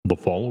The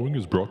following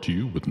is brought to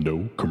you with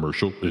no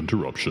commercial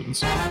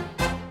interruptions.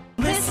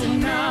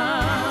 Listen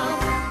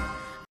up.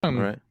 All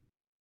right.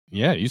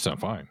 Yeah, you sound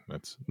fine.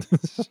 That's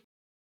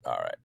All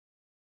right.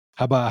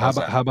 how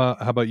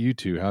about you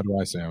two? How do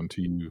I sound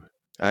to you?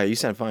 You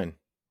sound fine.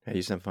 Yeah,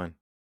 you sound fine.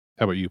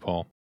 How about you,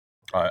 Paul?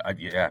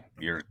 Yeah,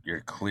 you're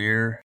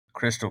clear,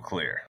 crystal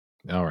clear.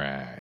 All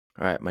right.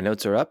 All right, my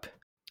notes are up.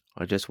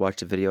 I just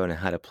watched a video on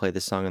how to play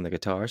this song on the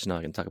guitar, so now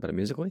I can talk about it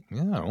musically.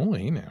 Yeah,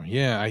 only now.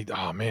 Yeah,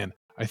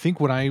 I think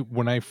when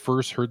I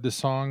first heard this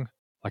song,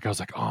 like I was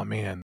like, oh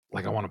man,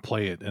 like I want to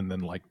play it, and then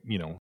like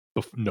no,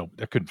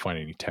 I couldn't find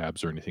any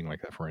tabs or anything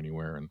like that for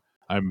anywhere, and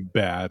I'm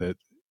bad at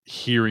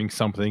hearing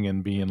something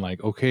and being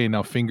like, okay,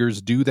 now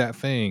fingers do that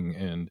thing,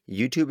 and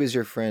YouTube is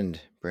your friend,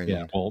 Brandon.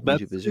 yeah, well,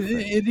 that's YouTube is your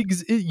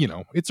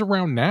friend. It's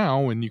around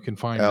now, and you can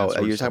find. Oh, that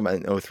sort you're of stuff.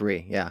 talking about in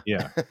 03. Yeah.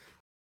 Yeah.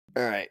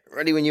 All right,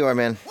 ready when you are,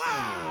 man.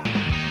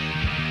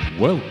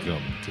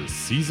 Welcome to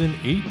Season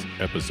 8,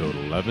 Episode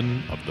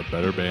 11 of the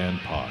Better Band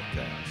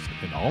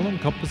Podcast, an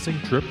all-encompassing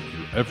trip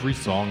through every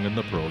song in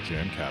the Pearl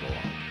Jam catalog.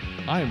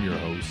 I am your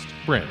host,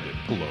 Brandon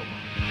Paloma.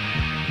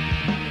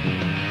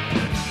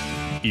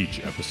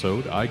 Each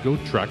episode, I go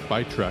track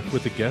by track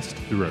with a guest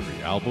through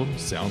every album,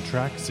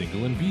 soundtrack,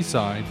 single, and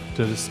B-side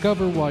to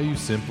discover why you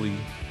simply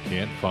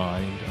can't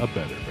find a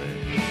better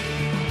band.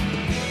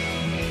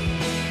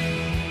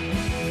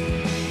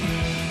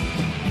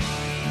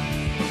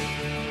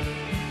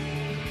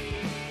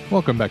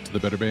 Welcome back to the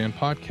Better Band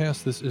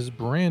Podcast. This is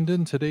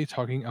Brandon, today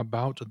talking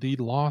about the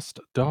Lost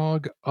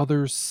Dog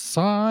Other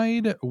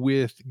Side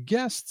with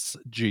guests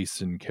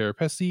Jason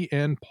Carapesi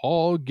and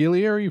Paul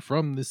Guillieri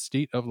from the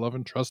State of Love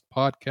and Trust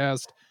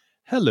podcast.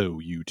 Hello,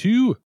 you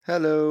two.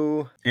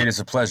 Hello. It is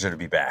a pleasure to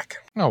be back.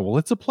 Oh, well,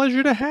 it's a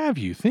pleasure to have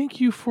you.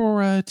 Thank you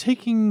for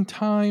taking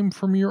time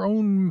from your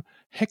own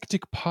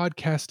hectic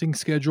podcasting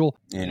schedule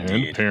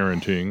Indeed. and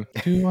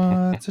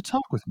parenting to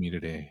talk with me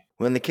today.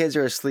 When the kids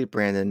are asleep,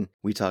 Brandon,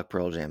 we talk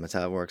Pearl Jam. That's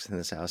how it works in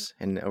this house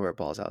and over at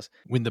Paul's house.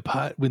 When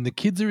the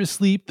kids are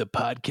asleep, the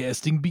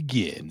podcasting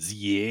begins.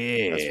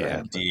 Yeah. That's right.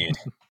 Indeed.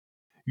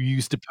 We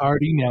used to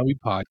party, now we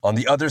pod. On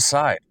the other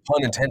side,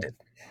 pun intended.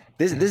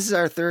 This is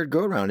our third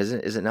go round, is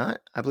it not?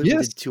 I believe we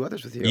Yes. did two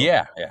others with you.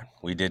 Yeah.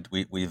 We did.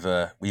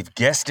 We've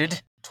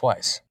guested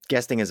twice.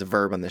 Guesting is a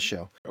verb on this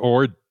show.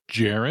 Or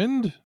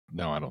gerund?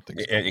 No, I don't think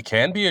so. It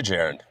can be a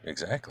gerund.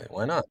 Exactly.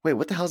 Why not? Wait,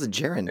 what the hell is a A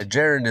gerund?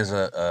 gerund is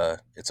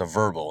it's a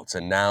verbal. It's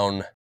a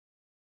noun.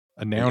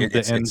 A noun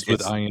It's- that ends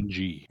with it's-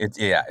 ing.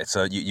 It's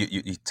a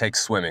you take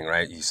swimming,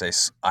 right? You say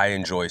I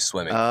enjoy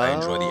swimming. I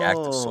enjoy the act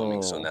of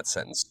swimming. So in Oh. that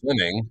sentence,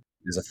 swimming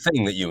is a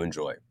thing that you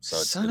enjoy. So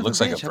Son it of a looks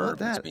like a bitch, how about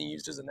verb. It's that? being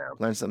used as a noun.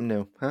 Learn something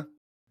new, huh?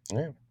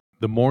 Yeah.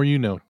 The more you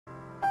know.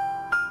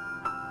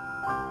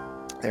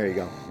 There you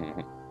go.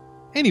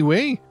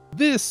 Anyway,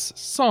 this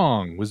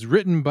song was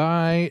written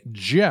by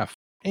Jeff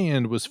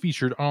and was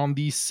featured on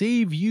the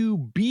Save You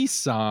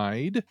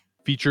B-side,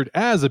 featured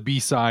as a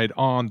B-side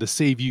on the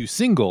Save You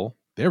single.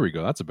 There we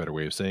go. That's a better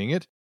way of saying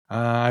it.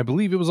 I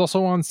believe it was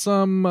also on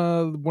some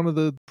one of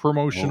the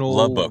promotional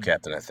Love Boat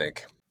Captain, I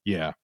think.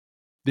 Yeah.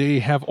 They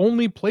have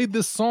only played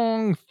this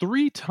song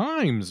 3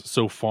 times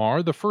so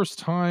far. The first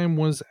time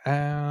was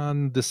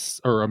on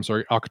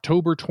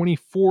October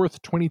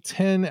 24th,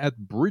 2010 at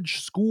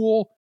Bridge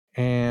School.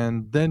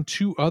 And then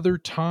 2 other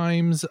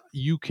times.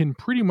 You can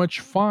pretty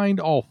much find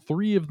all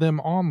 3 of them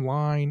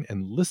online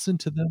and listen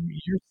to them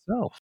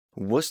yourself.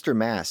 Worcester,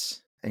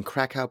 Mass. and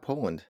Krakow,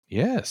 Poland.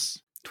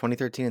 Yes.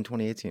 2013 and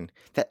 2018.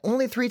 That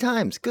only 3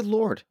 times. Good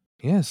Lord.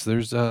 Yes,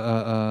 there's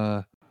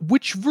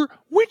which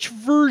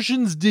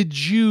versions did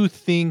you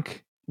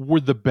think were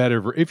the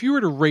better? If you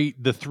were to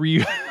rate the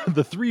 3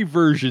 the 3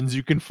 versions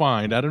you can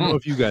find, I don't know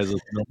if you guys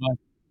listen to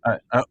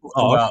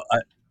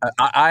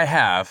I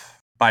have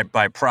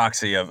by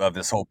proxy of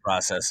this whole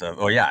process of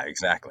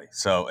exactly.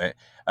 So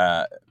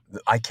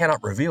I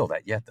cannot reveal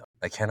that yet, though.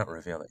 I cannot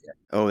reveal that yet.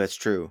 Oh, that's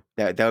true.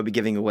 That would be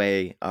giving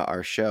away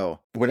our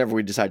show whenever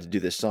we decide to do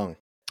this song.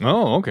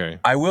 Oh, okay.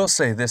 I will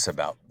say this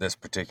about this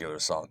particular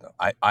song, though.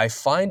 I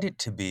find it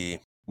to be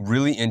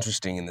really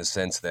interesting in the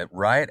sense that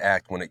Riot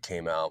Act, when it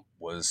came out,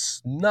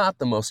 was not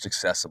the most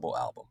accessible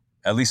album,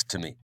 at least to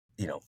me.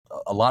 You know,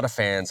 a lot of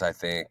fans, I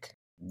think,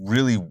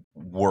 really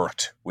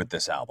worked with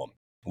this album.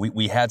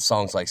 We had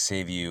songs like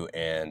Save You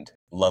and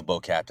Love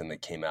Boat Captain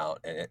that came out,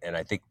 and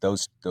I think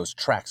those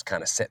tracks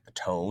kind of set the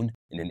tone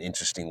in an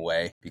interesting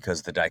way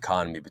because the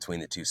dichotomy between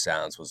the two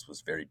sounds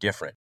was very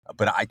different.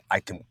 But I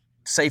can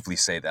safely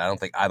say that I don't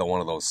think either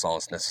one of those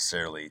songs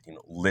necessarily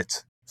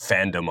lit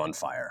fandom on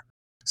fire.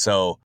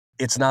 So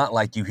it's not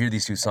like you hear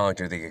these 2 songs and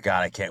you're thinking,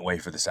 God, I can't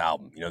wait for this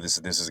album. This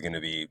is going to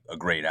be a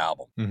great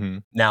album. Mm-hmm.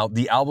 Now,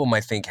 the album, I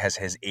think,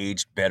 has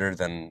aged better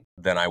than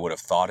I would have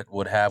thought it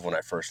would have when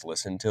I first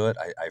listened to it.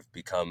 I've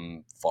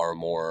become far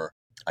more,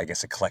 I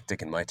guess,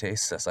 eclectic in my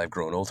tastes as I've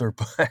grown older.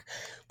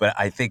 But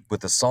I think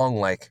with a song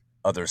like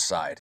Other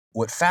Side,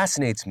 what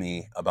fascinates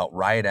me about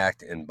Riot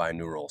Act and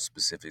Binaural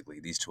specifically,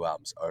 these 2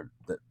 albums, are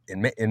that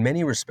in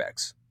many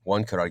respects,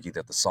 one could argue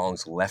that the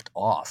songs left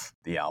off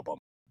the album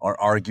are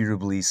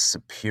arguably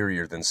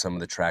superior than some of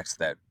the tracks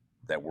that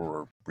that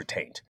were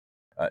retained.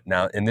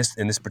 Now, in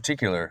this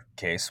particular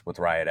case with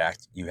Riot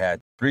Act, you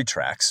had 3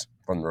 tracks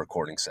from the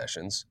recording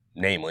sessions,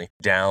 namely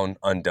Down,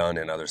 Undone,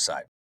 and Other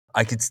Side.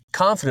 I could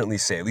confidently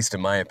say, at least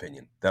in my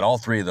opinion, that all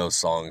 3 of those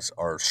songs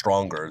are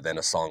stronger than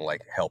a song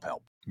like Help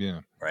Help.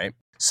 Yeah. Right?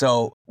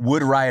 So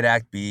would Riot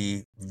Act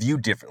be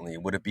viewed differently?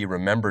 Would it be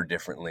remembered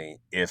differently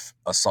if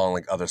a song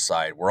like Other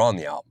Side were on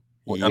the album?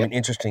 Well, I mean,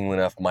 interestingly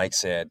enough, Mike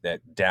said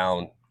that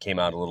Down came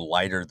out a little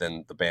lighter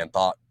than the band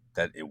thought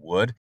that it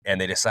would,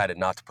 and they decided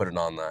not to put it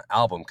on the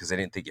album because they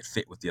didn't think it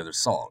fit with the other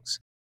songs.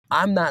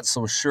 I'm not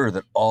so sure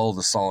that all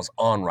the songs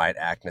on Riot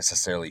Act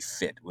necessarily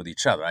fit with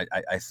each other.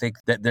 I think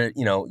that there,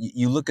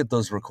 you look at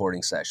those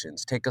recording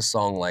sessions, take a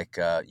song like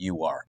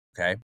You Are,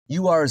 okay?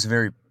 You Are is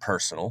very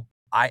personal.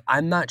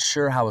 I'm not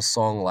sure how a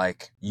song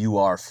like You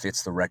Are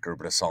fits the record,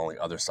 but a song like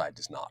Other Side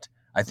does not.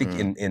 I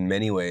think in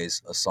many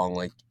ways, a song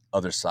like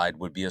Other Side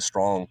would be a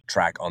strong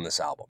track on this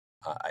album.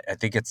 I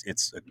think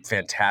it's a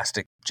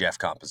fantastic Jeff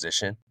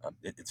composition.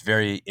 It's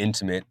very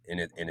intimate in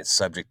its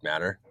subject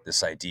matter.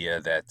 This idea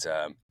that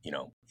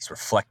he's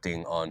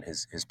reflecting on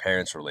his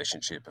parents'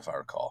 relationship, if I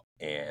recall,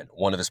 and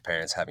one of his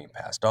parents having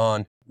passed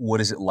on.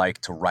 What is it like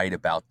to write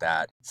about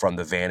that from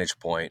the vantage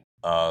point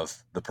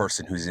of the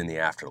person who's in the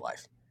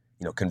afterlife?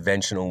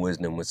 Conventional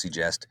wisdom would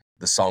suggest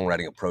the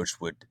songwriting approach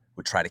would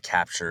try to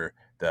capture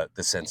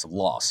the sense of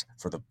loss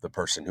for the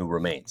person who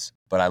remains.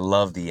 But I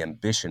love the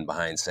ambition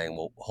behind saying,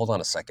 well, hold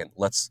on a second,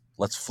 let's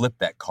flip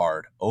that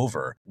card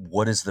over.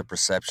 What is the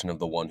perception of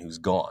the one who's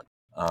gone?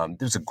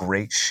 There's a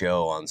great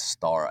show on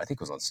Star. I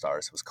think it was on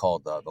Stars. It was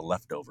called The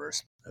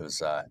Leftovers. It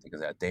was I think it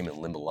was that Damon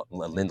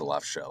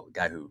Lindelof show, the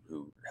guy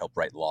who helped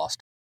write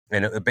Lost.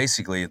 And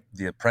basically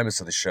the premise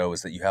of the show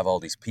is that you have all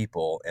these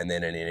people, and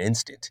then in an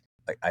instant,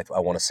 I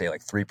want to say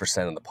like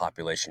 3% of the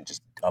population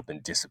just up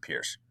and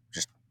disappears,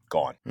 just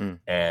gone.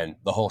 And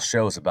the whole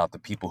show is about the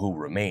people who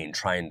remain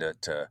trying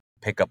to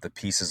pick up the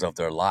pieces of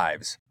their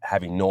lives,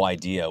 having no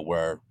idea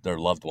where their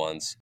loved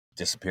ones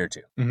disappeared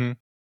to. Mm-hmm.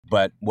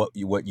 But what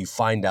you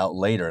find out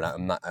later, and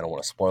I don't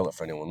want to spoil it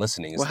for anyone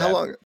listening, is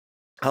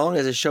how long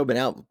has this show been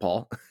out,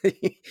 Paul?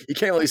 You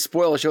can't really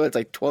spoil a show that's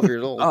like 12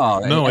 years old.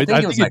 No, I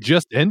think it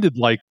just ended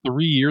like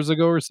 3 years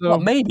ago or so. Well,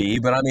 maybe,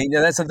 but I mean,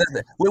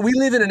 we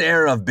live in an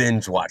era of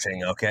binge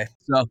watching, okay?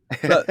 So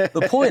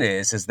the point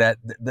is that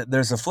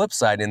there's a flip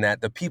side in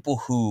that the people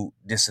who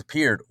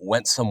disappeared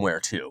went somewhere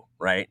too,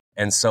 right?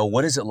 And so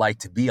what is it like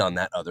to be on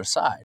that other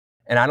side?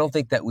 And I don't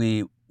think that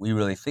we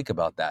really think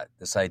about that,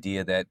 this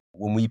idea that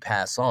when we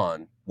pass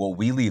on, what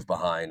we leave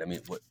behind, I mean,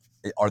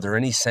 are there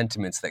any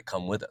sentiments that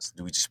come with us?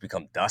 Do we just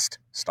become dust,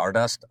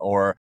 stardust,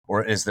 or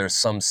is there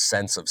some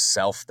sense of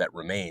self that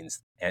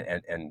remains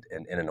and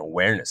an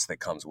awareness that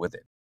comes with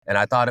it? And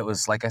I thought it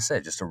was, like I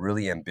said, just a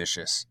really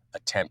ambitious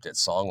attempt at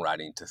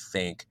songwriting to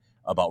think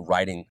about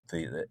writing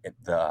the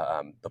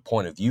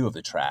point of view of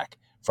the track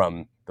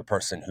from the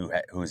person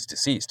who is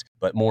deceased.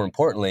 But more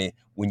importantly,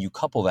 when you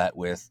couple that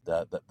with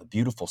the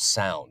beautiful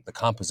sound, the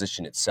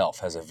composition itself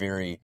has a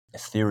very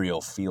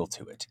ethereal feel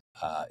to it.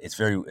 It's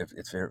very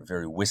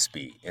very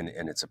wispy in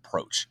its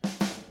approach.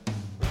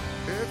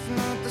 It's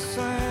not the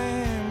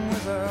same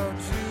without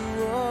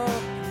you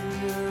up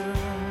here.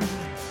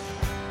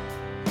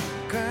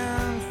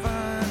 Can't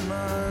find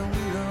my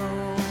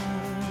wheels.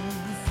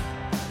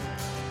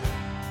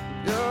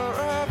 Your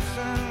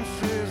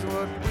absence is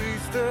what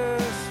breathes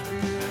this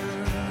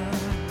fear.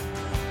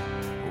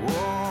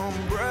 Warm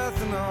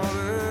breath and all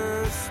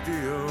it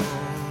steals.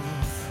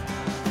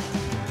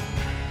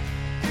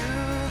 You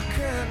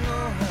can't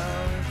know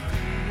how it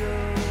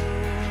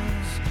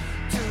feels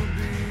to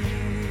be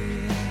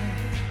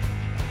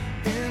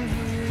in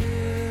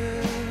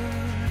here.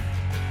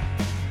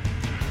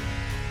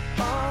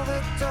 All the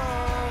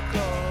dark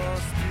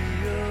lost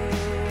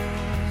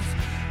years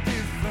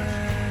befriending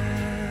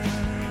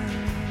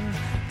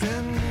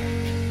me.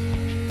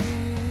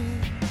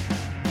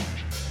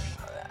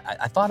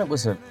 I thought it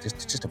was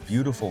just a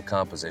beautiful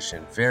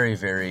composition, very,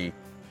 very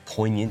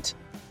poignant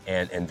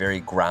and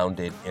very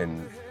grounded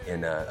in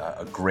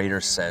a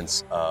greater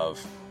sense of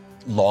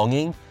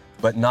longing,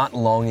 but not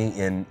longing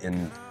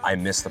in I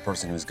miss the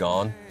person who's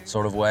gone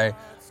sort of way,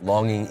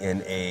 longing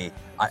in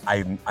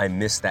I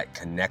miss that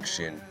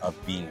connection of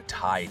being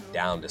tied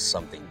down to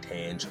something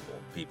tangible,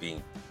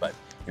 but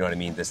you know what I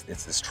mean? It's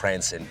this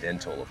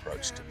transcendental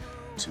approach to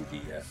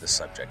the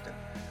subject. And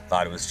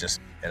thought it was just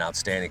an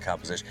outstanding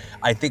composition.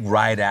 I think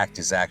Riot Act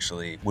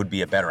would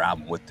be a better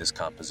album with this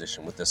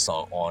composition, with this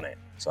song on it.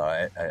 So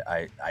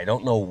I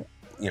don't know,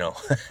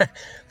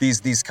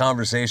 these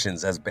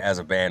conversations as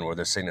a band where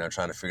they're sitting there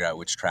trying to figure out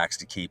which tracks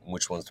to keep and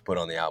which ones to put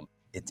on the album.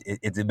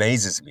 It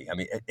amazes me. I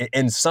mean,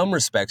 in some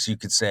respects, you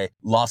could say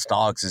Lost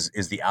Dogs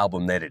is the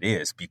album that it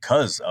is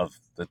because of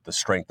the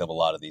strength of a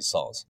lot of these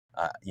songs.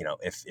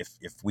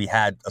 If we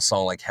had a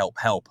song like Help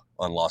Help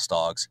on Lost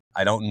Dogs,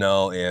 I don't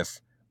know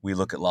if we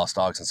look at Lost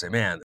Dogs and say,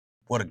 man,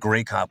 what a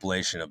great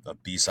compilation of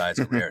B-sides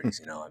and rarities.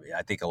 I mean,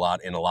 I think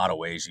in a lot of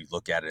ways you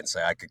look at it and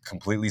say, I could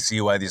completely see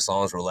why these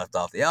songs were left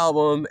off the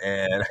album,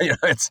 and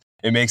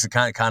it makes it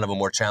kind of a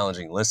more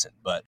challenging listen.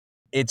 But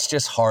it's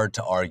just hard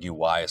to argue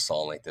why a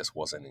song like this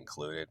wasn't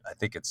included. I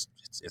think it's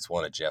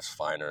one of Jeff's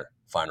finer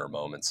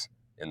moments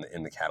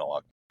in the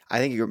catalog. I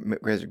think you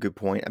raised a good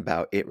point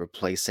about it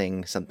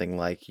replacing something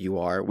like "You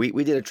Are." We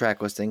did a track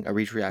listing, a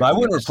reach reaction. But I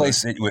wouldn't episode.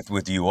 replace it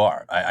with "You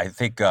Are." I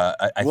think. I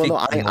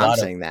well, think no, I'm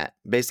saying that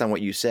based on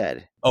what you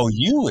said. Oh,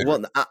 you would. Well,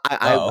 okay.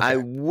 I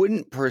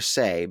wouldn't per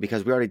se,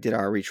 because we already did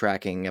our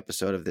retracking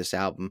episode of this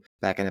album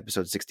back in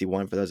episode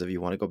 61. For those of you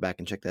who want to go back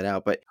and check that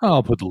out, but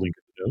I'll put the link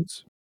in the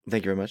notes.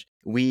 Thank you very much.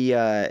 We,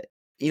 that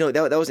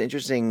was an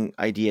interesting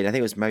idea, and I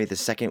think it was maybe the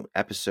second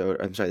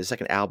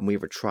album we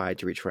ever tried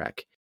to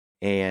retrack,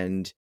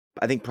 and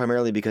I think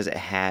primarily because it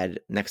had,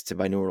 next to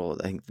binaural,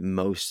 I think the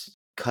most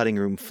cutting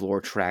room floor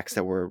tracks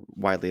that were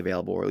widely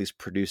available, or at least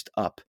produced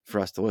up for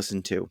us to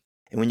listen to.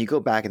 And when you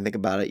go back and think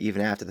about it,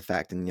 even after the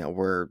fact, and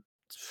we're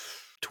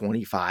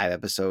 25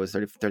 episodes,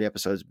 30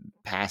 episodes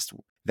past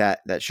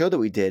that show that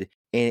we did,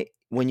 and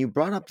when you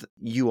brought up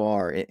 "You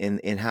Are"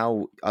 and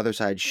how Other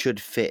Side should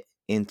fit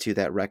into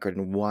that record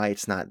and why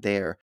it's not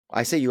there,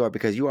 I say "You Are"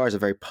 because "You Are" is a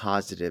very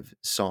positive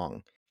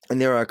song, and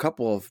there are a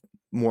couple of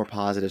more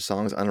positive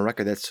songs on a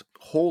record that's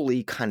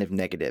wholly kind of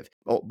negative,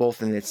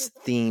 both in its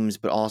themes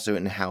but also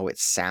in how it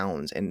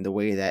sounds and the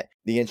way that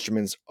the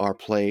instruments are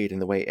played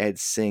and the way Ed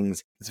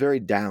sings. It's very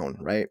down,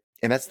 right?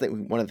 And that's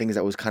one of the things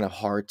that was kind of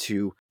hard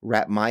to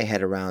wrap my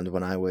head around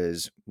when I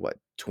was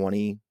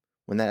 20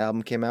 when that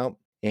album came out,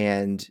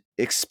 and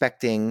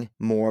expecting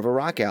more of a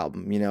rock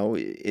album.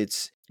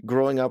 It's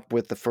growing up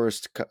with the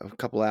first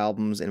couple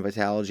albums in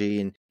Vitalogy,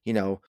 and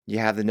you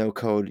have the No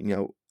Code,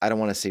 I don't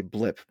want to say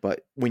blip,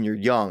 but when you're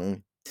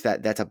young,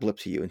 that's a blip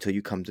to you until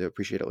you come to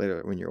appreciate it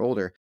later when you're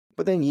older.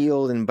 But then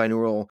Yield and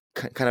Binaural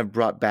kind of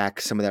brought back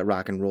some of that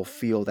rock and roll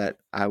feel that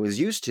I was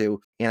used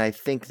to, and I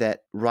think that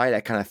Riot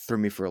Act kind of threw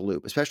me for a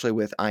loop, especially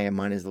with I Am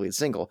Mine as the lead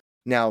single.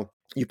 Now,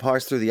 you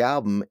parse through the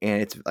album,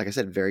 and it's, like I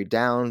said, very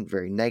down,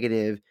 very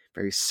negative,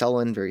 very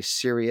sullen, very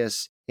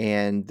serious,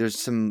 and there's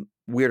some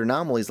weird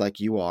anomalies like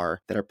 "You Are"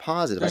 that are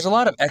positive. There's a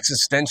lot of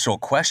existential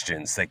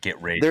questions that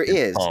get raised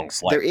in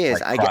songs like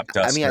Crop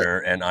Duster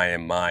and I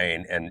Am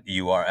Mine and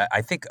 "You Are."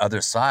 I think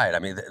Other Side,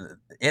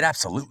 it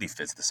absolutely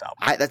fits this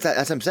album. That's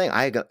what I'm saying.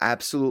 I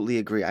absolutely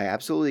agree.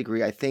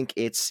 I think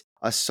it's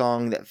a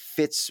song that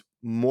fits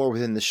more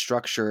within the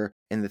structure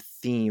and the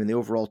theme and the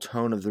overall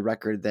tone of the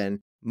record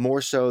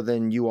more so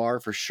than "You Are"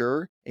 for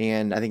sure,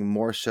 and I think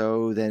more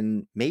so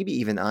than maybe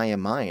even "I Am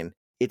Mine."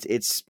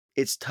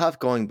 It's tough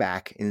going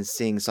back and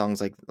seeing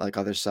songs like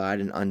Other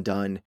Side and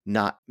Undone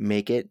not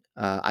make it.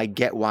 I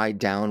get why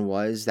Down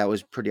that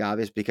was pretty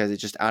obvious, because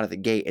it's just out of the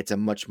gate, it's a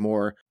much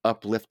more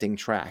uplifting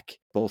track,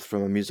 both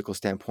from a musical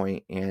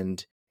standpoint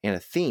and a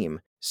theme.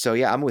 So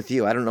yeah, I'm with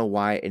you. I don't know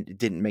why it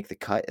didn't make the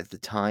cut at the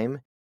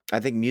time.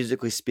 I think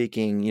musically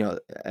speaking,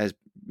 as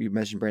you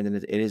mentioned, Brandon,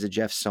 it is a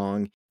Jeff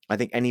song. I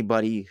think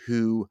anybody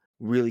who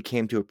really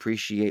came to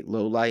appreciate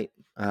Low Light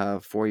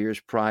 4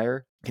 years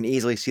prior can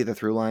easily see the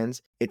through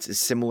lines. It's a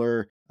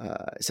similar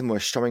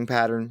strumming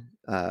pattern.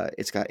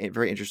 It's got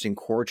very interesting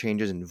chord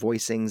changes and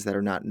voicings that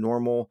are not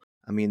normal.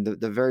 I mean,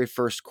 the very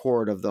first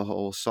chord of the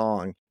whole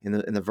song in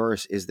the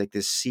verse is like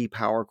this C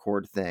power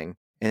chord thing,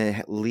 and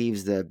it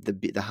leaves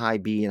the high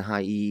B and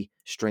high E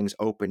strings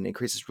open. It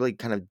creates this really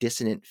kind of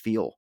dissonant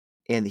feel.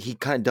 And he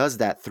kind of does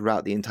that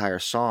throughout the entire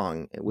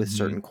song with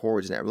certain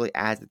chords, and it really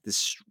adds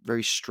this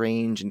very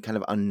strange and kind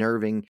of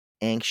unnerving,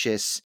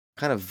 anxious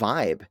kind of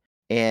vibe.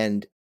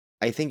 And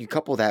I think you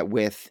couple that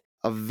with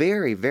a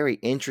very, very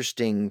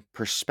interesting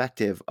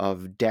perspective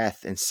of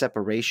death and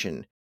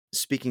separation,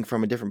 speaking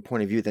from a different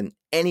point of view than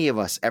any of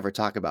us ever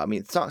talk about. I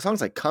mean,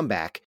 songs like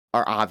Comeback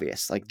are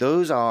obvious. Like,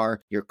 those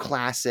are your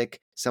classic,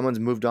 someone's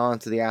moved on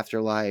to the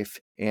afterlife,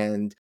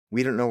 and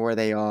we don't know where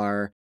they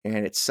are,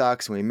 and it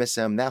sucks when we miss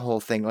them, that whole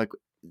thing. Like,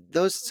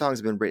 those songs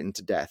have been written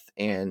to death,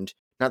 and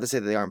not to say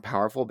that they aren't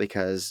powerful,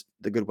 because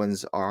the good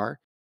ones are,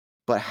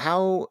 but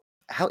how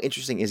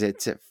interesting is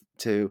it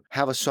to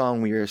have a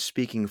song where you're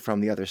speaking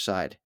from the other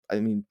side? I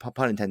mean,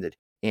 pun intended.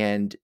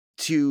 And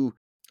to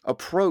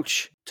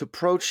approach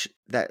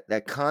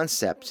that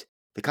concept,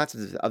 the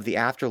concept of the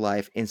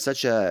afterlife, in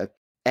such a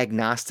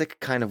agnostic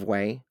kind of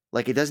way.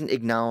 Like, it doesn't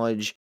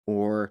acknowledge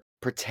or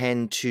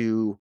pretend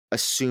to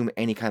assume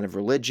any kind of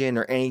religion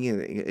or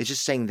anything. It's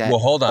just saying that. Well,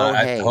 hold on.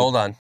 Hey. Hold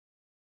on.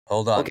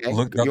 Okay.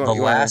 Look, the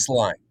last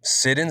line: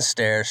 "Sit and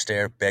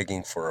stare,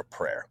 begging for a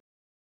prayer."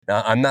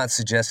 Now, I'm not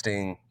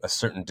suggesting a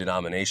certain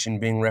denomination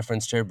being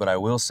referenced here, but I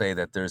will say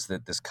that there's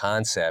this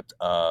concept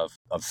of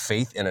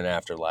faith in an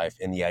afterlife,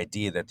 and the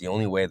idea that the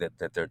only way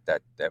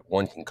that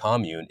one can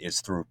commune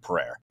is through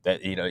prayer.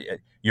 That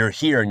you're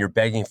here and you're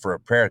begging for a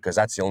prayer because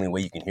that's the only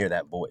way you can hear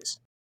that voice.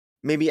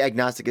 Maybe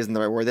agnostic isn't the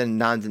right word. Then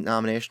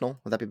non-denominational,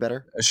 would that be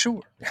better?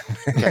 Sure.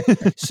 Okay.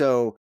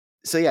 So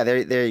yeah,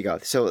 there you go.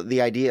 So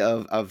the idea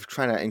of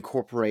trying to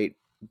incorporate,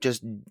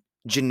 just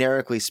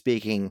generically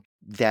speaking,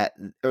 that,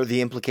 or the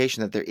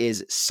implication that there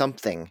is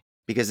something,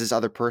 because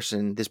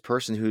this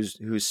person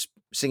who's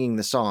singing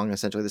the song,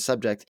 essentially the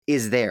subject,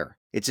 is there.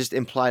 It's just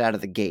implied out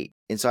of the gate.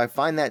 And so I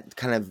find that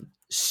kind of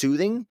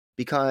soothing,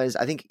 because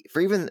I think for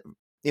even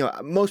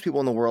most people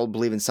in the world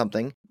believe in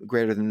something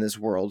greater than this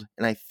world.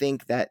 And I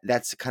think that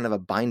that's kind of a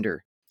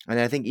binder. And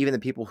I think even the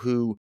people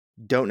who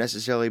don't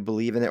necessarily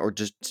believe in it or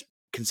just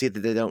concede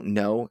that they don't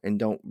know and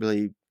don't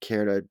really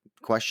care to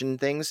question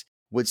things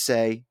would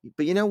say,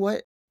 but you know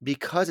what?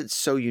 Because it's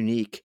so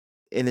unique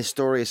and the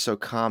story is so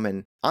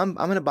common, I'm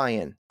going to buy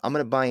in. I'm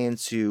going to buy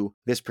into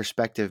this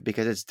perspective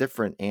because it's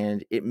different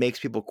and it makes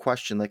people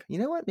question, like, you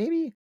know what?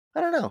 Maybe,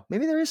 I don't know.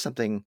 Maybe there is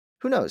something.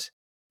 Who knows?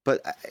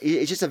 But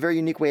it's just a very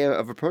unique way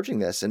of approaching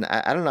this. And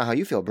I don't know how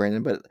you feel,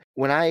 Brandon, but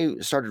when I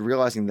started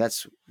realizing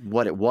that's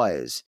what it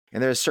was,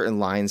 and there's certain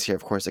lines here,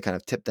 of course, that kind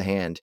of tip the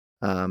hand.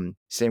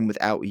 Same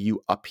without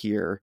you up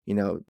here,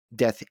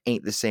 death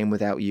ain't the same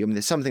without you. I mean,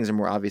 there's some things are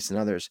more obvious than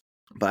others,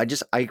 but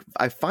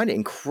I find it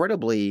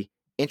incredibly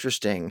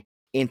interesting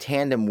in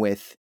tandem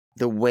with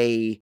the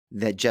way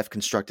that Jeff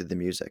constructed the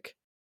music.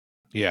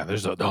 Yeah,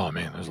 there's a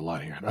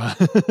lot here.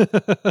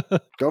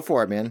 Go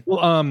for it, man.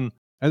 Well,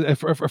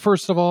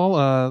 first of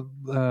all,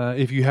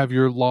 if you have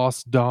your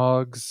Lost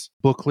Dogs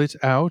booklet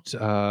out,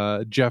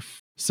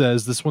 Jeff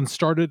says this one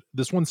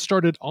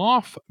started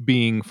off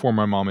being for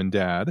my mom and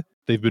dad.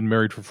 They've been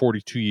married for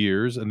 42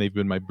 years, and they've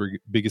been my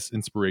biggest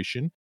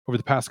inspiration. Over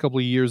the past couple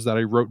of years that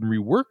I wrote and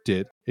reworked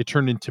it, it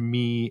turned into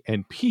Me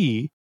and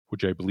P,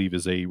 which I believe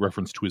is a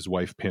reference to his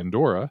wife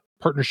Pandora.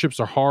 Partnerships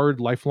are hard,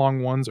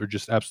 lifelong ones are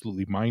just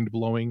absolutely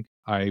mind-blowing.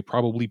 I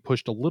probably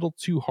pushed a little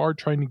too hard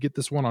trying to get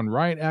this one on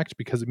Riot Act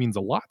because it means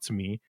a lot to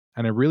me,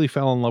 and I really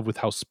fell in love with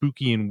how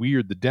spooky and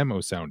weird the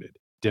demo sounded.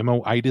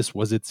 Demo-itis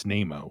was its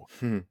name-o.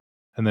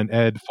 And then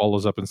Ed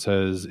follows up and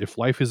says, if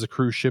life is a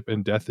cruise ship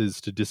and death is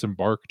to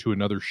disembark to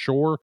another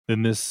shore,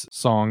 then this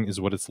song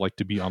is what it's like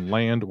to be on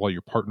land while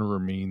your partner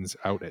remains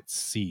out at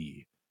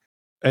sea.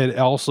 Ed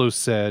also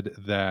said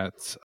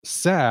that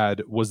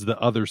Sad was the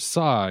other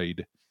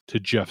side to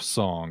Jeff's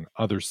song,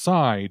 Other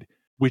Side,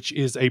 which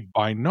is a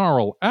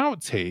binaural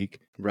outtake.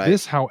 Right.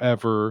 This,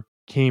 however,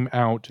 came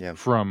out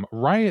from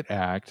Riot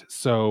Act.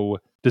 So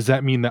does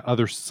that mean that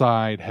Other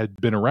Side had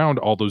been around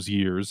all those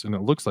years? And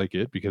it looks like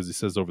it, because it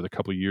says over the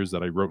couple of years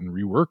that I wrote and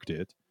reworked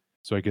it.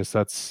 So I guess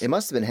it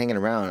must have been hanging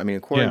around. I mean,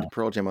 according to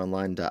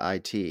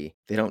PearlJamOnline.it,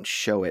 they don't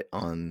show it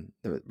on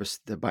the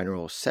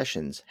binaural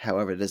sessions.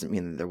 However, it doesn't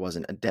mean that there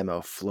wasn't a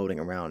demo floating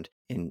around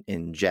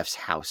in Jeff's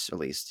house, at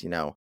least,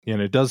 And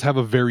it does have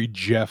a very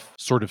Jeff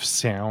sort of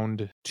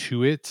sound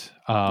to it.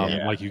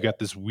 Like you got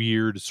this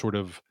weird sort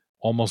of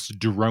almost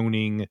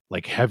droning,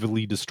 like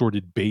heavily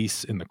distorted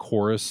bass in the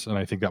chorus. And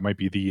I think that might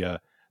be the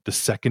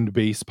second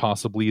bass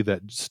possibly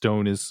that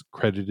Stone is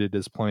credited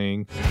as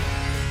playing.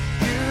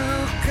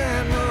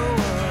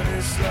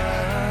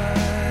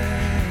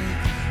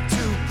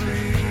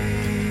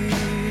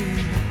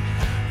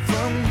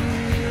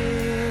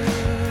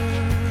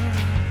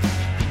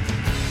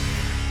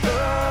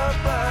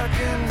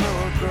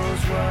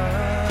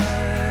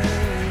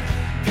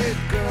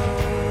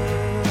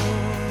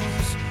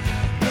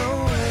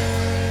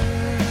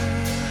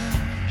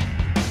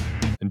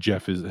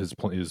 Jeff is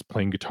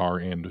playing guitar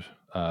and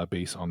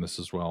bass on this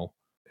as well.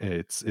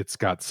 It's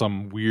got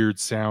some weird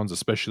sounds,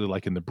 especially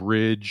like in the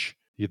bridge.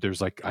 There's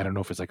like, I don't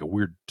know if it's like a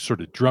weird sort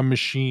of drum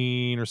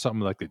machine or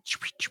something like the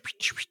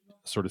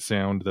sort of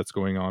sound that's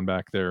going on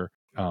back there,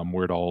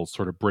 where it all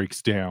sort of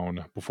breaks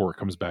down before it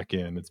comes back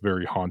in. It's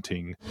very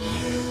haunting.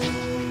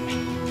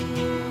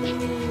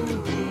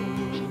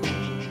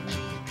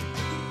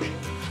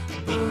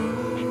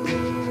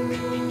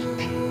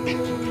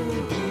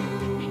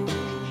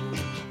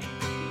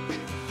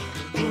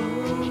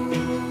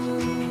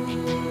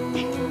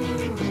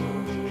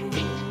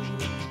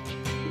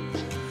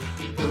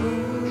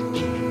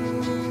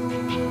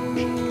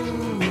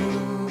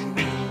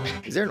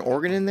 Is there an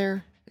organ in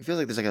there? It feels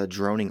like there's like a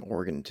droning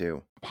organ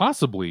too.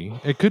 Possibly.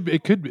 It could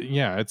be.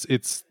 Yeah,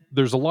 it's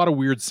there's a lot of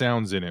weird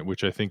sounds in it,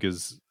 which I think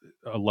is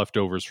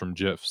leftovers from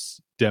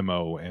Jeff's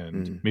demo,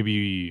 and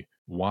maybe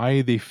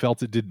why they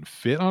felt it didn't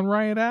fit on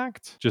Riot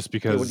Act, just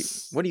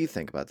because. What do you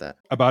think about that?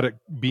 About it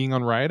being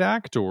on Riot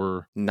Act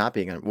or not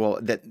being on? Well,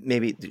 that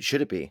maybe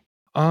should it be?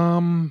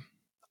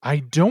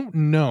 I don't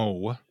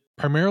know.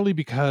 Primarily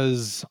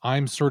because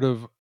I'm sort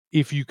of,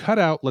 if you cut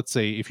out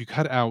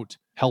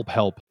Help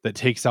Help, that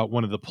takes out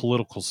one of the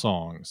political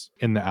songs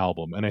in the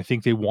album, and I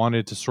think they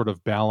wanted to sort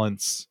of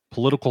balance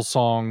political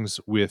songs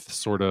with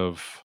sort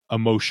of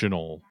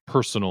emotional,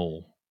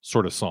 personal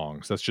sort of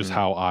songs. That's just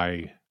how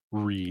I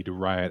read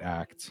Riot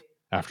Act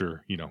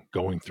after,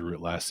 going through it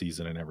last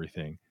season and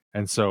everything.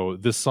 And so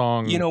this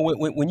song,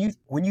 when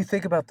you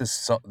think about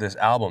this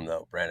album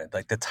though, Brandon,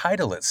 like the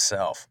title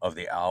itself of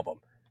the album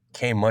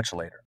came much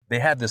later. They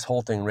had this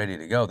whole thing ready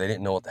to go. They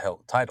didn't know what the hell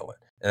to title it.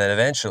 And then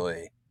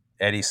eventually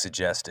Eddie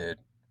suggested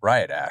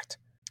Riot Act,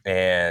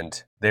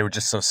 and they were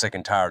just so sick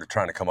and tired of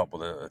trying to come up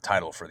with a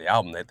title for the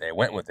album that they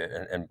went with it.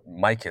 And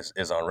Mike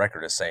is on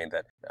record as saying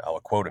that, I'll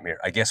quote him here,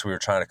 I guess we were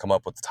trying to come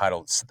up with the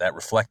title that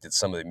reflected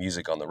some of the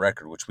music on the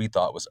record, which we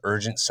thought was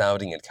urgent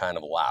sounding and kind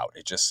of loud.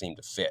 It just seemed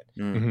to fit.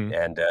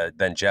 And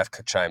then Jeff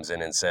chimes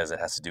in and says it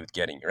has to do with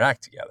getting your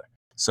act together.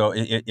 So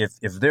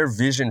if their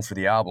vision for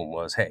the album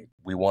was, hey,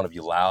 we want to be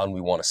loud and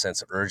we want a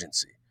sense of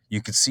urgency,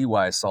 you could see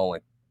why a song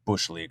like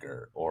Bush League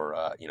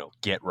or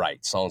Get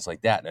Right, songs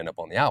like that end up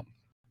on the album.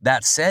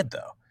 That said,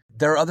 though,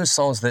 there are other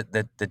songs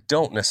that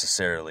don't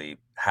necessarily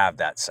have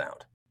that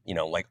sound.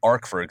 Like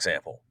Arc, for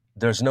example.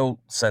 There's no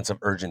sense of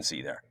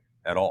urgency there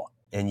at all.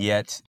 And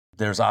yet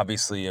there's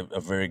obviously a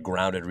very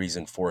grounded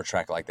reason for a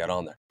track like that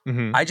on there.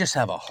 Mm-hmm. I just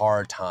have a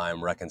hard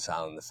time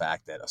reconciling the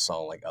fact that a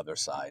song like Other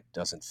Side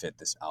doesn't fit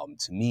this album.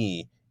 To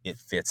me, it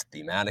fits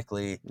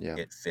thematically,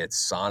 it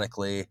fits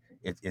sonically.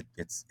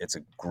 It's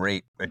a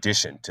great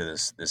addition to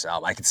this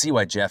album. I can see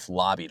why Jeff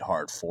lobbied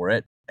hard for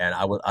it, and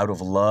I would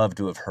have loved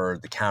to have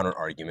heard the counter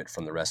argument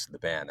from the rest of the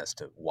band as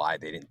to why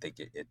they didn't think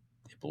it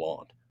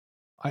belonged.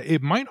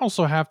 It might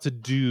also have to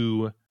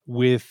do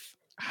with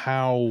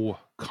how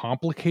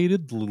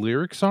complicated the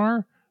lyrics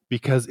are,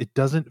 because it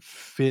doesn't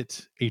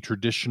fit a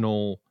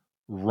traditional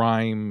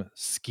rhyme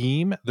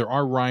scheme. There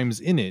are rhymes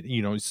in it.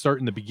 You start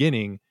in the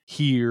beginning,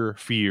 here,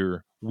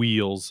 fear,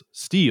 wheels,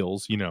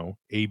 steals,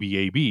 A, B,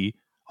 A, B.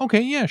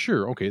 Okay, yeah,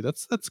 sure. Okay,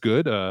 that's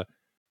good.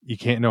 You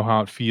can't know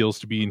how it feels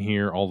to be in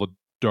here. All the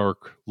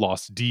dark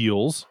lost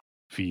deals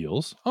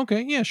feels.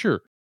 Okay, yeah,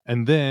 sure.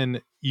 And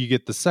then you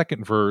get the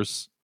second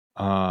verse,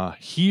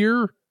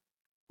 here,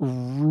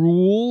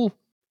 rule,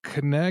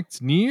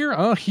 connect,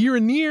 near, here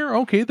and near.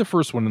 Okay, the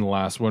first one and the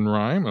last one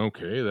rhyme.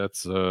 Okay,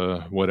 that's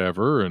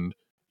whatever. And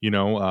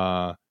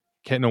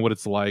can't know what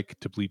it's like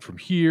to bleed from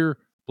here.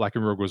 Black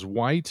and Rogue was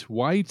white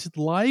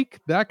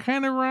like that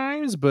kind of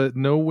rhymes, but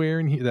nowhere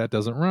in here that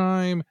doesn't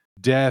rhyme.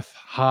 Death,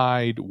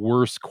 hide,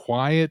 worse,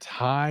 quiet,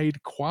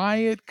 hide,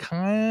 quiet,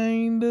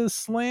 kind of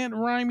slant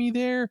rhymey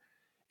there.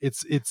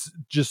 It's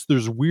just,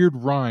 there's weird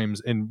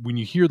rhymes, and when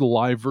you hear the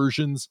live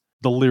versions,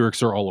 the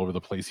lyrics are all over the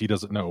place. He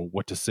doesn't know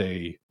what to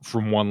say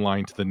from one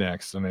line to the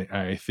next, and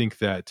I think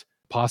that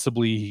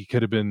possibly he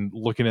could have been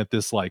looking at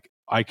this like,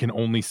 I can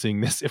only sing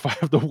this if I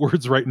have the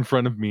words right in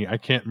front of me. I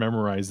can't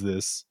memorize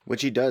this.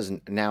 Which he does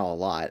now a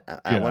lot.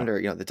 I wonder,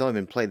 it's only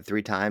been played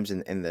 3 times,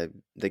 and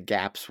the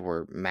gaps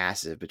were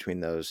massive between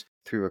those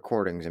 3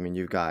 recordings. I mean,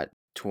 you've got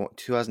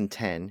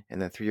 2010,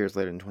 and then 3 years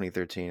later in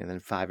 2013, and then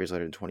 5 years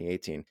later in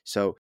 2018.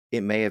 So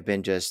it may have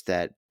been just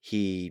that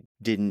he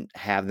didn't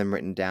have them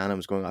written down and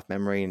was going off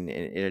memory, and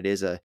it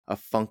is a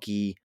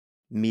funky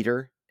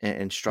meter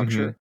and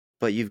structure. Mm-hmm.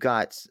 But you've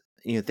got,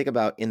 think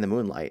about In the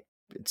Moonlight.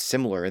 It's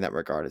similar in that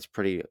regard. It's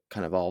pretty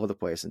kind of all over the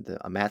place, and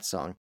a Matt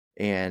song.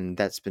 And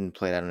that's been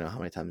played, I don't know how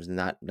many times,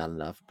 not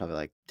enough, probably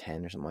like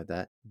 10 or something like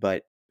that.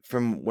 But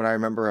from what I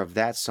remember of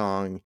that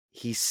song,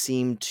 he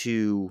seemed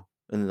to,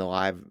 in the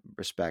live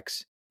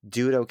respects,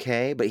 do it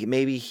okay. But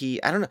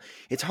I don't know.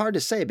 It's hard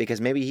to say, because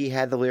maybe he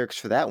had the lyrics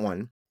for that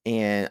one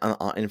and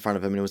in front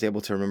of him and was able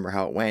to remember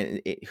how it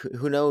went.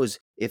 Who knows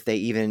if they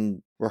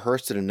even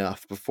rehearsed it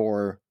enough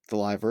before the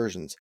live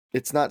versions.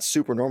 It's not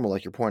super normal,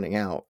 like you're pointing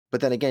out. But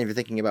then again, if you're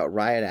thinking about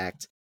Riot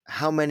Act,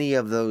 how many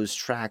of those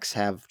tracks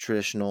have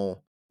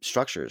traditional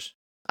structures?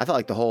 I felt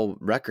like the whole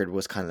record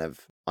was kind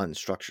of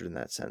unstructured in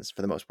that sense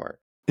for the most part.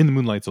 In the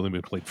Moonlight's only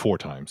been played 4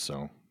 times,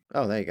 so.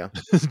 Oh, there you go.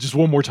 Just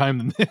one more time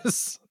than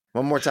this.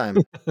 One more time.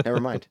 Never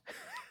mind.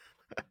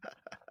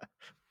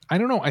 I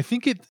don't know. I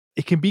think it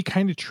can be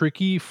kind of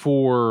tricky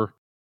for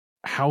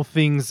how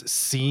things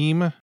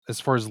seem as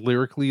far as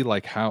lyrically,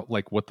 like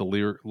what the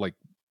lyric, like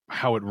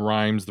how it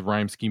rhymes, the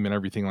rhyme scheme and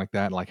everything like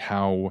that, like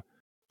how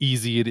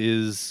easy it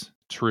is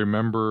to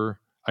remember.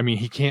 I mean,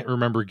 he can't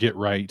remember Get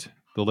Right,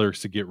 the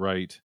lyrics to Get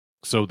Right,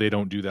 so they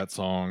don't do that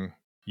song.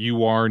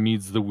 You Are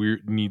needs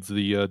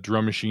the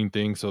drum machine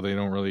thing, so they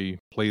don't really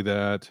play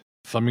that.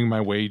 Thumbing My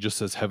Way just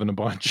says Heaven a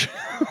bunch.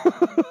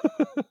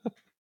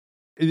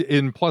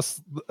 And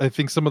plus, I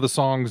think some of the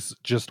songs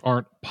just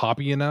aren't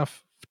poppy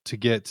enough to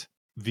get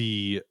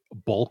the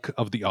bulk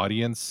of the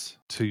audience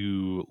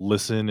to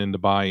listen and to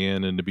buy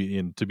in and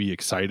to be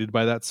excited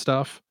by that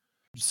stuff.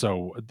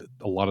 So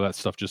a lot of that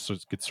stuff just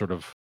gets sort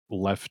of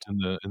left in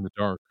the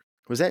dark.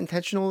 Was that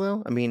intentional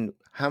though? I mean,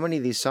 how many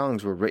of these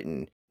songs were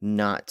written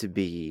not to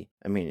be?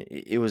 I mean,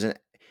 it was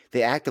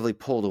they actively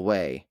pulled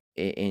away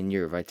in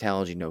your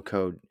Vitalogy No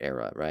Code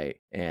era, right?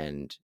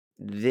 And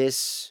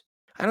this,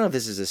 I don't know if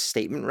this is a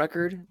statement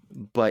record,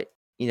 but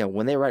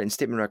when they were writing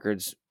statement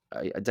records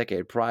a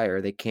decade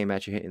prior, they came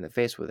at you in the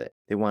face with it.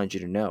 They wanted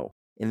you to know.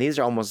 And these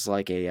are almost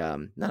like a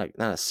not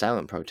a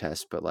silent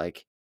protest, but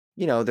like,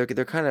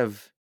 they're kind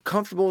of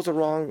comfortable is the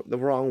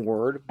wrong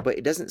word, but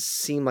it doesn't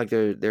seem like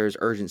there's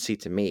urgency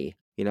to me.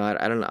 I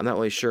don't know. I'm not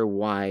really sure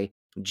why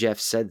Jeff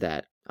said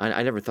that.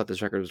 I never thought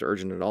this record was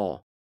urgent at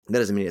all. That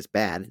doesn't mean it's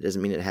bad. It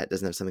doesn't mean it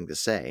doesn't have something to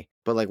say.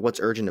 But like, what's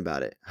urgent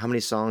about it? How many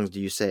songs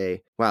do you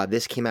say, wow,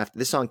 this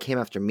song came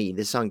after me.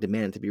 This song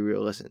demanded to be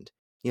re-listened.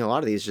 A lot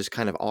of these just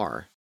kind of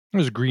are.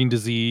 There's Green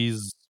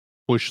Disease,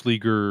 Bush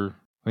Leaguer,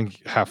 I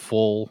think Half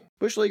Full.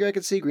 Bush Leaguer I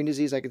could see. Green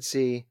Disease I could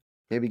see.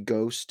 Maybe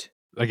Ghost.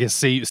 I guess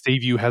Save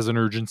You has an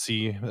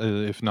urgency,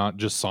 if not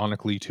just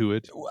sonically to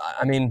it.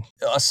 I mean,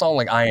 a song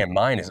like I Am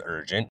Mine is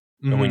urgent.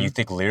 Mm-hmm. And when you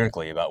think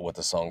lyrically about what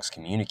the song's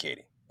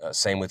communicating.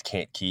 Same with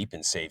Can't Keep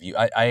and Save You.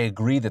 I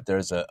agree that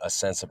there's a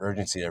sense of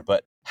urgency there,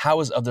 but how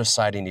is Other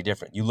Side any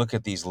different? You look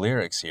at these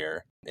lyrics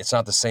here, it's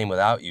not the same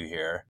without you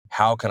here.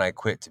 How can I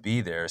quit to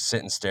be there?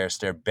 Sit and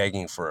stare,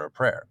 begging for a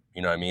prayer.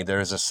 You know what I mean? There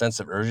is a sense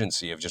of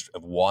urgency of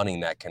wanting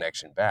that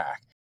connection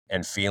back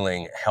and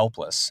feeling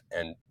helpless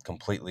and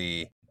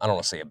completely, I don't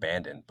want to say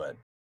abandoned, but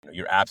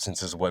your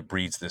absence is what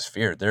breeds this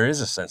fear. There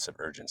is a sense of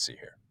urgency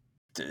here,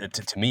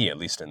 to me, at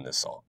least in this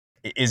song.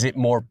 Is it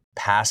more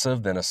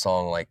passive than a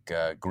song like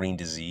Green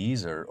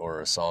Disease or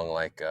a song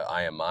like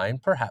I Am Mine?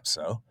 Perhaps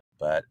so,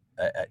 but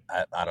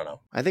I don't know.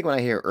 I think when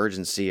I hear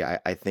urgency,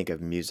 I think of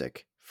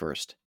music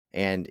first.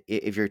 And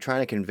if you're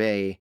trying to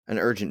convey an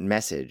urgent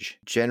message,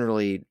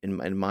 generally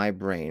in my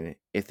brain,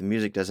 if the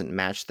music doesn't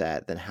match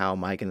that, then how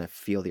am I going to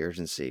feel the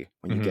urgency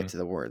when you get to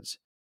the words?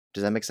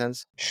 Does that make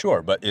sense?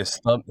 Sure, but is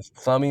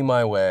Thumbing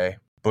My Way,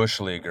 Bush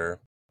Leaguer,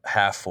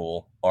 Half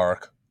Full,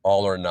 Arc,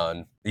 All or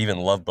None, even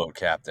Love Boat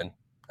Captain?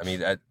 I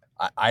mean,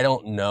 I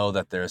don't know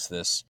that there's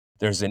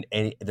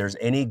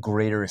any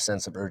greater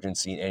sense of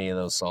urgency in any of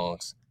those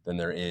songs than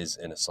there is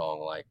in a song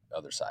like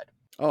Other Side.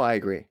 Oh, I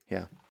agree.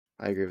 Yeah,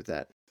 I agree with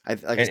that. And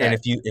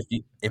if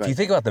you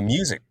think about the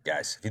music,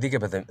 guys, if you think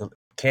about the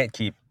Can't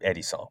Keep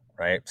Eddie's song,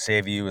 right?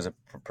 Save You is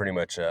pretty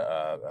much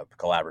a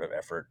collaborative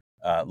effort.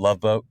 Love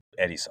Boat,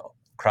 Eddie's song.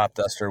 Crop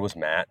Duster was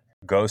Matt.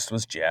 Ghost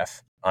was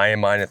Jeff. I Am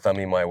Mine and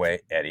Thumbing My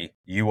Way, Eddie.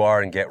 You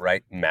Are and Get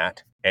Right,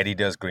 Matt. Eddie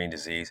does Green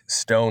Disease.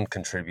 Stone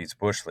contributes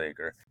Bush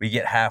Leaguer. We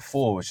get Half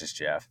Full, which is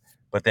Jeff.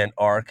 But then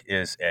Arc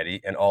is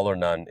Eddie, and All or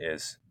None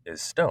is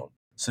Stone.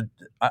 So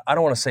I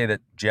don't want to say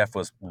that Jeff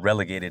was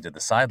relegated to the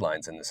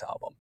sidelines in this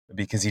album,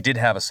 because he did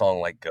have a song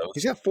like Ghost.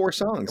 He's got 4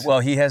 songs. Well,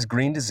 he has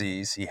Green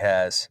Disease. He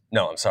has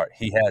Help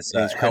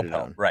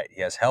Help. Right.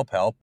 He has Help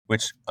Help,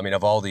 which, I mean,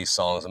 of all these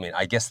songs, I mean,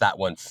 I guess that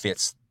one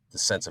fits the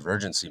sense of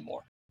urgency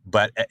more.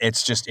 But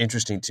it's just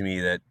interesting to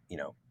me that,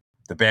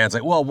 the band's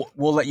like, well,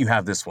 we'll let you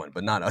have this one,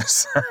 but not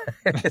us.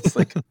 It's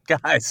like,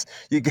 guys,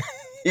 you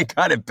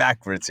got it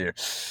backwards here.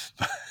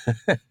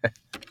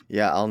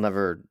 Yeah, I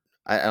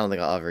don't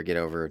think I'll ever get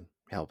over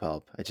Help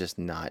Help. It's just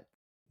not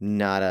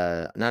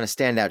a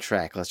standout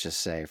track, let's just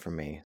say, for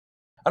me.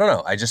 I don't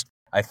know.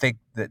 I think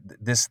that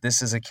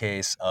this is a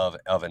case of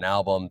an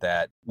album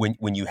that when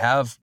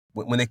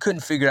they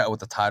couldn't figure out what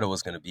the title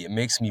was going to be, it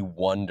makes me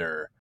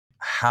wonder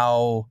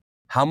how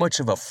much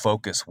of a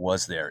focus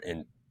was there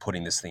in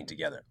putting this thing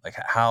together? Like,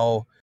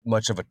 how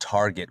much of a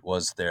target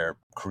was there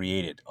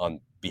created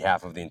on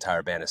behalf of the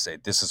entire band to say,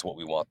 this is what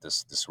we want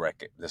this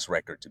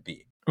record to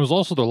be? It was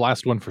also the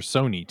last one for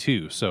Sony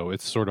too, so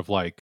it's sort of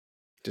like,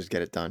 just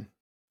get it done.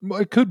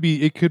 It could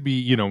be,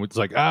 it's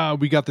like,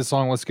 we got this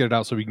song, let's get it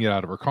out so we can get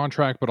out of our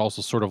contract, but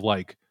also sort of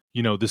like,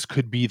 this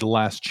could be the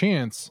last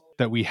chance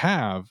that we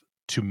have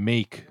to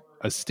make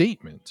a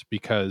statement,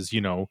 because,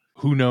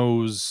 who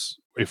knows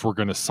if we're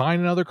going to sign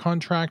another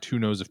contract, who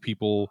knows if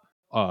people,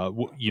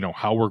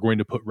 how we're going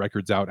to put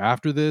records out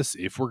after this,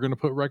 if we're going to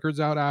put records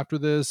out after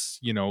this,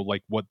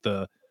 like what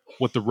the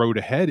road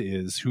ahead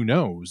is, who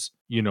knows,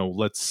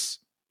 let's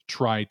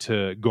try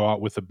to go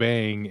out with a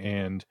bang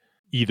and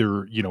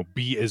either,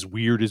 be as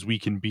weird as we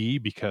can be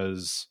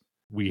because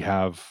we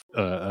have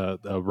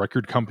a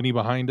record company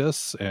behind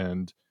us,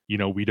 and,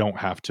 we don't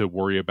have to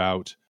worry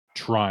about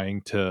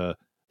trying to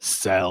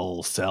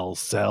sell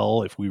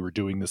if we were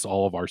doing this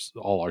all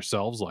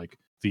ourselves, like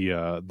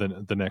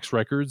the next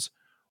records,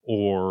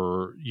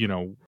 or,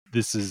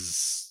 this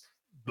is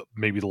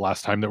maybe the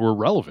last time that we're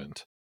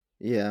relevant.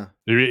 Yeah.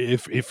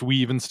 If we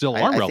even still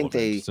are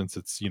relevant, since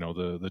it's, the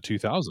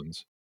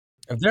 2000s.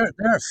 There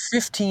are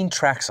 15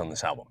 tracks on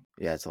this album.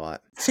 Yeah, it's a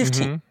lot.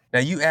 15. Mm-hmm. Now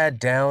you add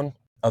Down,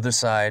 Other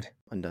Side,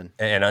 Undone,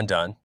 and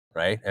Undone,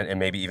 right? And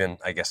maybe even,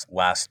 I guess,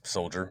 Last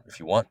Soldier, if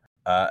you want.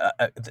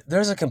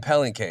 There's a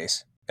compelling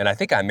case, and I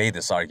think I made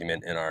this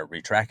argument in our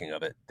retracking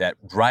of it, that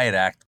Riot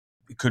Act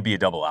could be a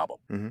double album.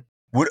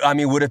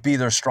 Mm-hmm. Would it be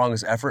their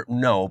strongest effort?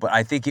 No, but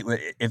I think it would.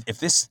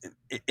 It's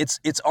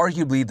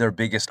arguably their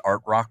biggest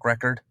art rock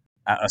record,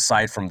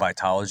 aside from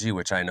Vitology,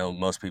 which I know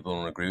most people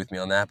don't agree with me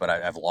on that, but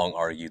I've long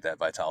argued that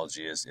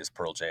Vitology is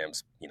Pearl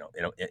Jam's,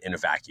 in a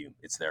vacuum,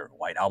 it's their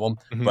White Album.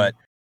 Mm-hmm. But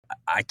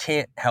I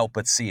can't help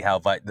but see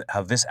how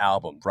this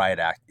album, Riot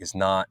Act, is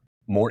not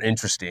more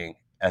interesting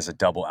as a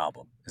double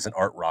album, as an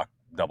art rock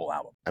double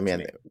album. I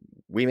mean,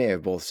 we may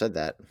have both said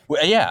that.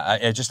 Well, yeah,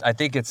 I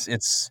think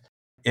it's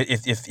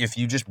if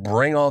you just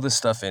bring all this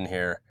stuff in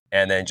here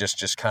and then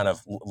just kind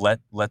of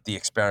let the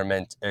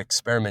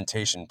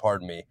experimentation,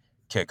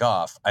 kick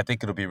off, I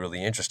think it'll be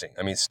really interesting.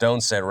 I mean,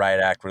 Stone said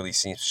Riot Act really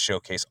seems to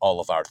showcase all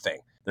of our thing.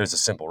 There's a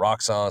simple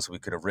rock songs we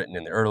could have written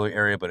in the early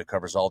area, but it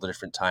covers all the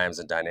different times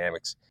and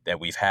dynamics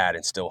that we've had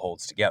and still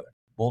holds together.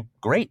 Well,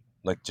 great.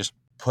 Like, just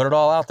put it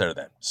all out there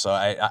then. So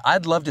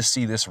I'd love to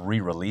see this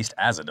re-released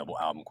as a double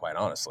album, quite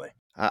honestly.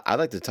 I'd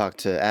like to talk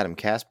to Adam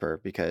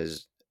Casper,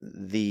 because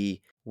the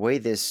way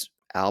this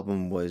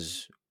album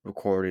was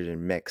recorded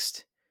and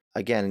mixed,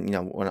 again,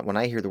 when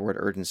I hear the word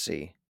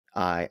urgency,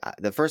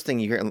 the first thing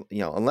you hear,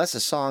 unless a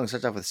song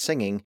starts off with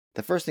singing,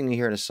 the first thing you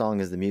hear in a song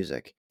is the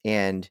music.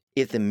 And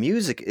if the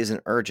music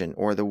isn't urgent,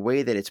 or the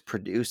way that it's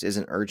produced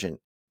isn't urgent,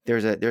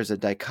 there's a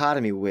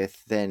dichotomy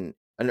with then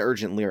an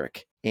urgent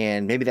lyric.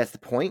 And maybe that's the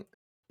point,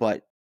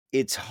 but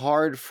it's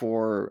hard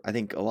for, I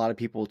think, a lot of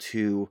people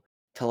to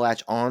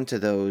latch on to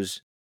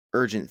those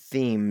urgent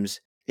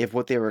themes if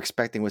what they were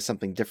expecting was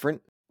something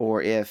different,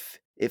 or if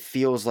it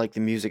feels like the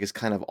music is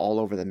kind of all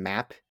over the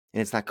map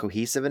and it's not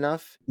cohesive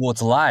enough. Well,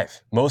 it's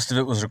live. Most of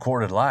it was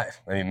recorded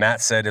live. I mean,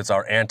 Matt said it's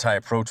our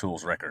anti-Pro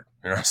Tools record.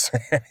 You know what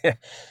I'm saying?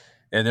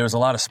 And there was a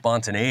lot of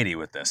spontaneity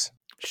with this.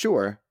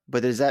 Sure,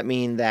 but does that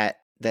mean that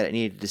it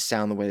needed to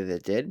sound the way that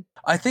it did?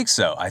 I think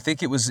so. I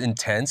think it was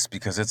intense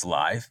because it's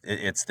live.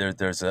 It's there.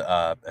 There's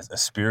a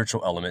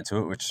spiritual element to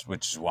it,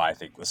 which is why I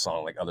think a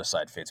song like Other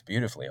Side fits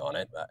beautifully on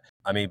it.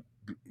 I mean,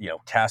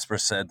 Casper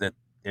said that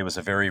it was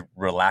a very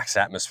relaxed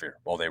atmosphere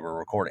while they were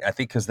recording. I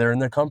think because they're in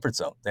their comfort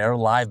zone. They're a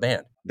live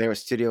band. They were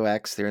Studio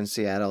X. They're in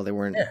Seattle. They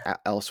weren't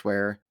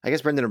elsewhere. I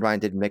guess Brendan O'Brien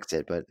did mix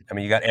it, but I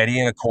mean, you got Eddie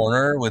in a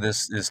corner with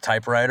his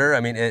typewriter.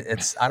 I mean,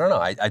 it's I don't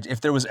know.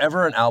 If there was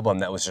ever an album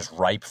that was just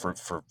ripe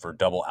for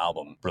double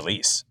album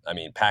release, I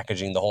mean,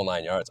 packaging the whole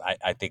 9 yards,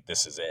 I think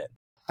this is it.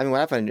 I mean,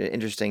 what I find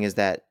interesting is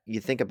that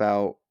you think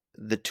about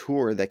the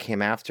tour that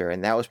came after,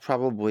 and that was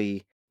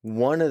probably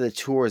one of the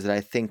tours that I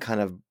think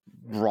kind of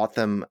brought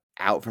them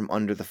out from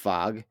under the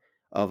fog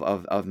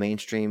of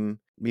mainstream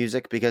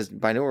music, because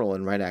Binaural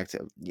and Right Act,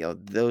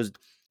 those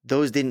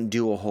didn't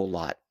do a whole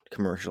lot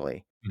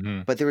commercially.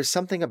 Mm-hmm. But there was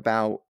something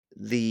about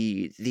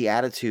the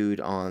attitude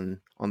on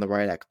the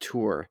Riot Act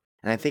tour,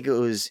 and I think it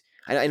was.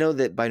 I know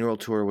that Binaural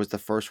tour was the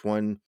first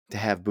one to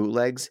have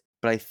bootlegs,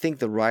 but I think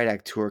the Riot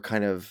Act tour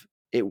kind of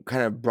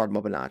brought them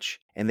up a notch,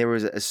 and there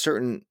was a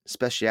certain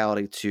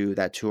speciality to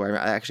that tour.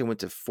 I actually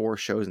went to 4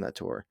 shows in that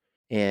tour,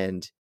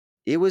 and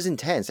it was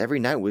intense. Every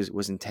night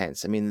was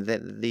intense. I mean,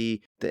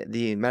 the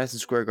Madison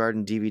Square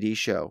Garden DVD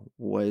show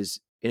was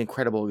an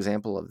incredible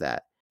example of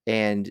that.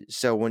 And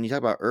so when you talk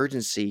about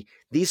urgency,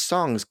 these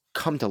songs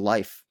come to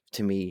life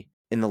to me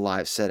in the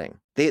live setting.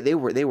 They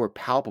were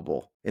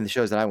palpable in the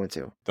shows that I went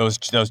to. Those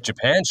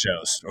Japan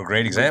shows are a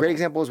great example. Great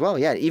example as well.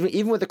 Yeah,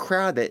 even with the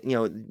crowd that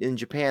in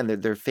Japan,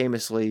 they're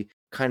famously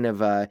kind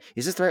of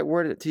is this the right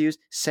word to use?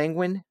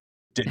 Sanguine,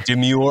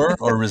 demure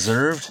or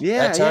reserved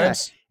at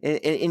times. Yeah.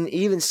 And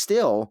even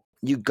still,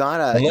 you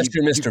gotta unless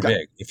you're Mr.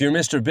 Big. If you're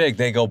Mr. Big,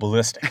 they go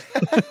ballistic.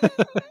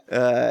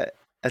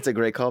 That's a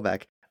great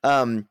callback.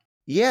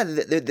 Yeah,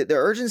 the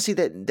urgency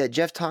that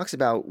Jeff talks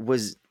about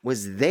was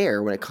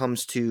there when it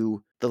comes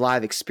to the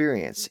live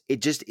experience.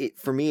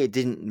 For me, it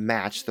didn't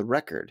match the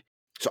record.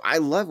 So I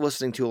love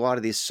listening to a lot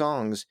of these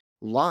songs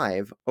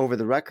live over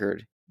the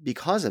record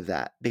because of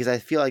that, because I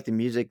feel like the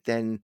music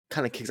then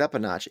kind of kicks up a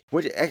notch,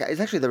 which is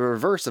actually the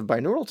reverse of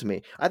binaural to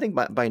me. I think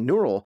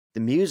binaural, the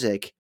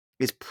music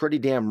is pretty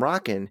damn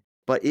rockin',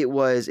 but it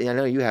was, and I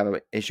know you have an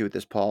issue with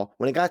this, Paul,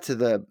 when it got to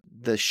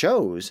the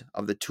shows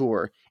of the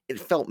tour, it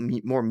felt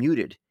more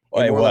muted.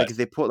 And more like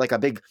they put like a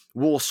big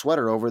wool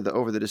sweater over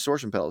the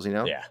distortion pedals,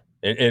 Yeah,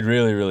 it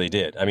really, really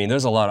did. I mean,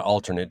 there's a lot of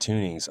alternate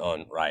tunings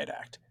on Riot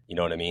Act. You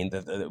know what I mean?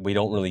 We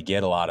don't really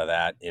get a lot of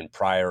that in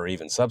prior or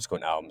even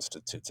subsequent albums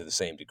to the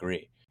same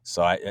degree.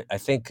 So I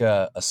think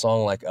a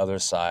song like Other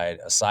Side,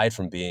 aside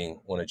from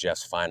being one of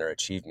Jeff's finer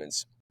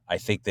achievements, I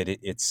think that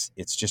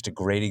it's just a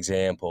great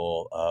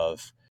example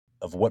of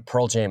what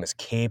Pearl Jam is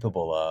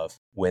capable of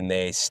when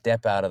they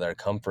step out of their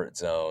comfort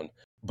zone.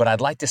 But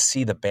I'd like to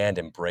see the band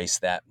embrace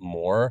that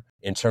more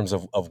in terms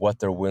of what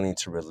they're willing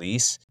to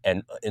release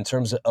and in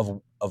terms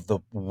of the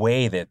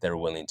way that they're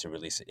willing to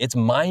release it. It's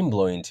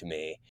mind-blowing to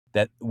me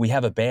that we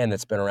have a band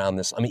that's been around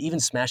this. I mean, even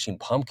Smashing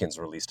Pumpkins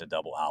released a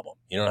double album.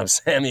 You know what I'm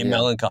saying? I mean, yeah.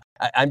 Melancholy.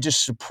 I'm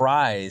just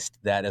surprised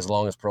that as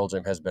long as Pearl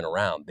Jam has been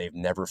around, they've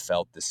never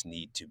felt this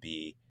need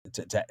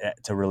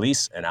to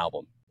release an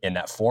album in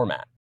that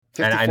format.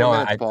 54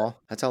 minutes, Paul.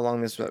 That's how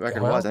long this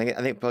record was. I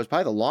think it was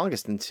probably the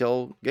longest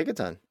until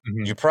Gigaton.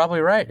 Mm-hmm. You're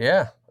probably right.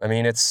 Yeah. I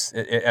mean,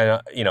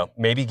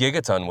 maybe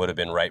Gigaton would have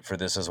been right for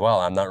this as well.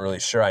 I'm not really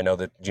sure. I know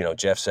that,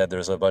 Jeff said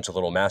there's a bunch of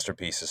little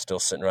masterpieces still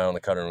sitting around on the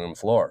cutting room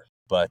floor.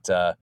 But,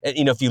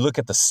 if you look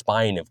at the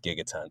spine of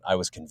Gigaton, I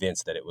was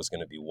convinced that it was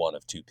going to be one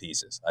of 2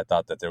 pieces. I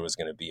thought that there was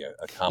going to be a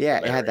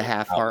complementary. Yeah, it had the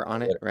half heart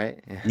on it,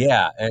 right?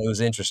 Yeah, and it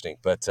was interesting.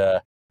 But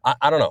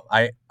I don't know.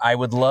 I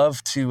would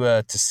love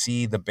to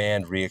see the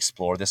band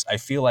re-explore this. I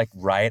feel like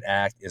Riot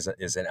Act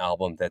is an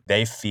album that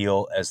they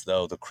feel as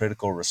though the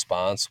critical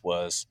response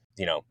was,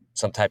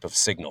 some type of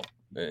signal.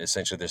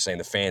 Essentially, they're saying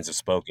the fans have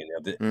spoken.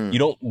 You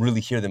don't really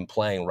hear them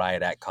playing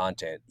Riot Act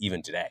content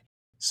even today.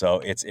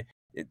 So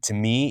to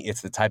me,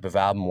 it's the type of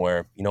album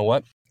where, you know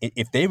what?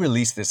 If they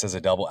released this as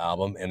a double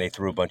album and they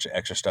threw a bunch of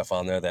extra stuff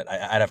on there that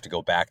I'd have to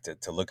go back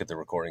to look at the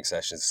recording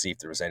sessions to see if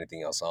there was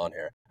anything else on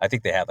here. I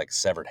think they had like a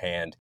Severed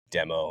Hand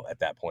demo at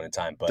that point in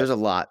time. But there's a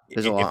lot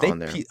on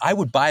there. I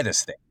would buy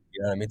this thing.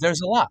 You know what I mean?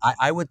 There's a lot.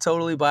 I would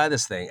totally buy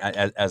this thing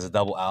as a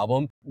double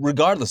album,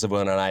 regardless of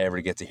whether or not I ever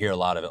get to hear a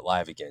lot of it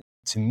live again.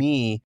 To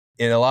me,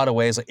 in a lot of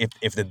ways,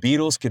 if the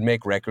Beatles could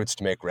make records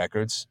to make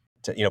records,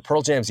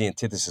 Pearl Jam's the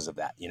antithesis of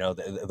that.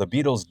 The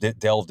Beatles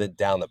delved it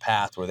down the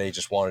path where they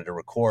just wanted to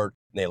record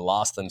and they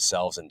lost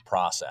themselves in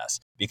process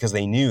because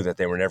they knew that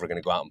they were never going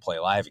to go out and play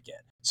live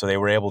again. So they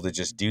were able to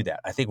just do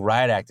that. I think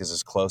Riot Act is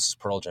as close as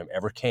Pearl Jam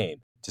ever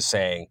came to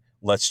saying,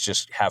 let's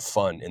just have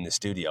fun in the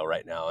studio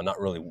right now and not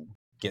really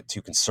get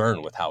too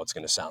concerned with how it's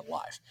going to sound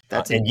live.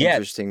 That's an And yet,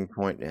 interesting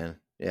point, man.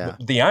 Yeah.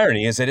 the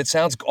irony is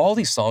that all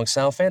these songs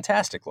sound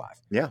fantastic live.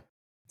 Yeah.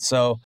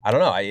 So I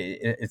don't know.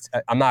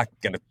 I'm not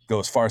going to go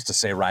as far as to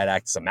say Riot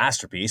Act is a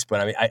masterpiece,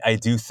 but I mean, I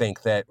do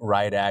think that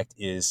Riot Act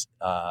is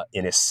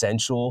an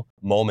essential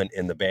moment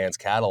in the band's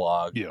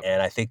catalog. Yeah.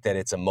 And I think that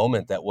it's a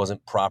moment that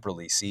wasn't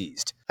properly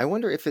seized. I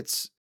wonder if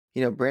it's,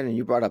 Brandon,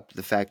 you brought up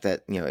the fact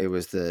that, it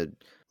was the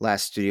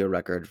last studio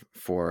record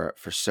for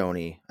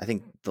Sony. I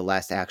think the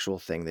last actual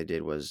thing they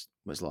did was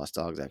Lost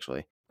Dogs,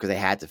 actually, because they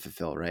had to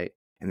fulfill, right?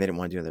 And they didn't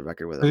want to do another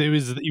record with them. It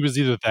was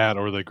either that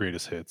or the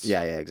greatest hits.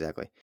 Yeah,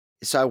 exactly.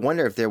 So I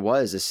wonder if there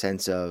was a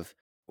sense of,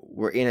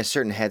 we're in a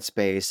certain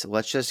headspace,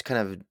 let's just kind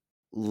of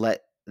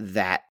let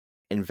that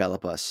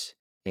envelop us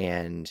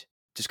and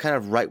just kind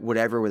of write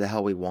whatever the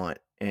hell we want,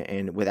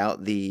 and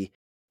without the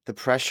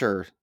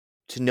pressure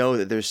to know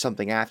that there's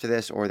something after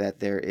this, or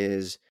that there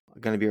is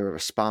going to be a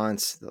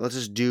response. Let's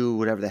just do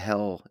whatever the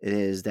hell it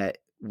is that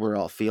we're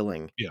all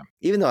feeling. Yeah.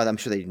 Even though I'm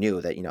sure they knew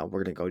that,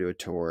 we're going to go to a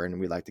tour and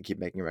we like to keep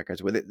making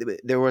records with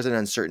it. There was an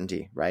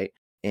uncertainty, right?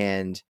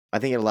 And I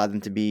think it allowed them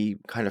to be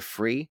kind of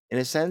free in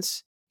a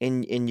sense.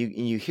 And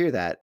you hear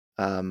that,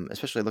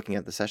 especially looking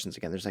at the sessions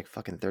again, there's like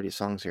fucking 30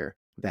 songs here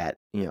that,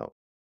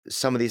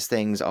 some of these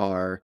things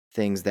are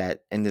things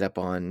that ended up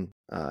on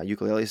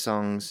ukulele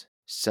songs.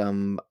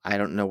 Some, I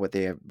don't know what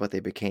they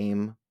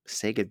became.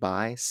 Say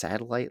Goodbye,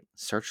 Satellite,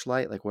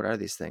 Searchlight. Like, what are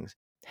these things?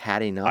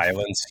 Had Enough.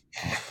 Islands.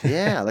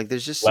 Yeah, like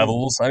there's just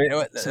levels. I mean,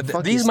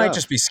 these might stuff.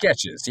 just be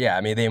sketches. Yeah,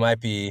 I mean, they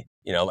might be,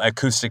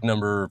 acoustic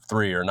number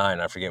 3 or 9.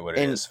 I forget what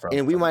it is.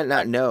 And we might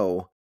not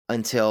know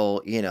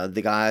until,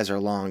 the guys are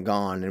long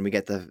gone and we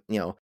get the,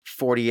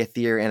 40th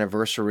year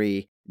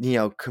anniversary,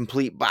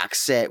 complete box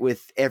set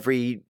with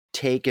every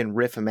take and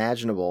riff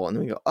imaginable. And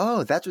then we go,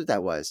 oh, that's what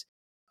that was.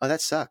 Oh, that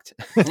sucked.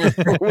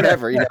 Or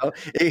whatever,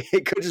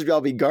 it could just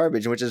all be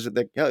garbage, which is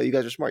like, oh, you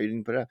guys are smart, you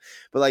didn't put it up.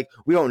 But like,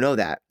 we don't know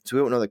that. So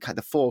we don't know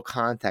the full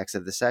context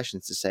of the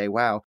sessions to say,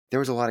 wow, there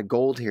was a lot of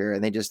gold here.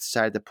 And they just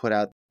decided to put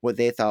out what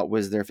they thought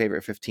was their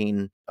favorite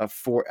 15 of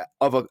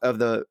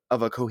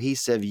a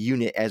cohesive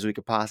unit as we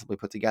could possibly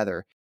put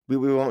together. We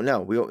won't know.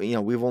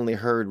 We've only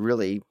heard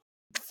really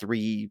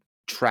 3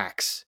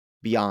 tracks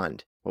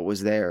beyond what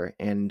was there.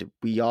 And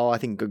we all, I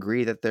think,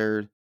 agree that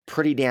they're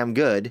pretty damn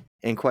good,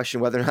 and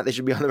question whether or not they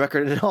should be on the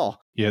record at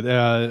all.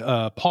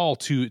 Yeah, Paul,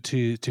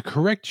 to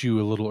correct you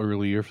a little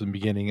earlier from the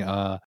beginning,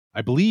 I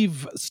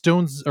believe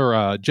Stone's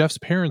or Jeff's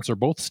parents are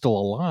both still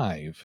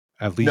alive.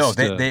 At least,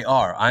 no, they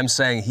are. I'm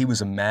saying he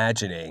was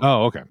imagining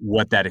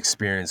what that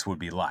experience would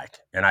be like,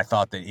 and I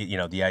thought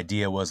that the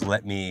idea was,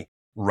 let me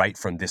write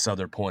from this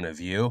other point of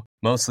view,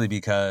 mostly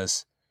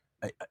because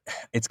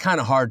it's kind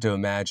of hard to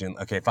imagine.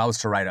 Okay, if I was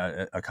to write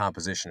a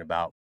composition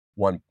about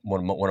one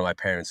of my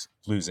parents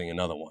losing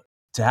another one,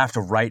 to have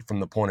to write from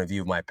the point of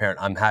view of my parent,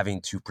 I'm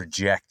having to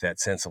project that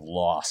sense of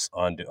loss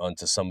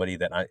onto somebody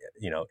that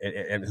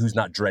and who's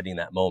not dreading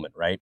that moment,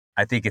 right?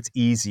 I think it's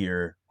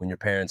easier when your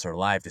parents are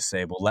alive to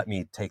say, well, let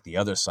me take the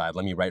other side.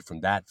 Let me write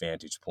from that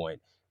vantage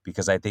point,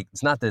 because I think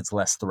it's not that it's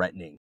less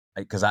threatening.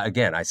 Because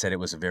I said it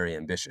was very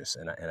ambitious,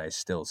 and I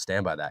still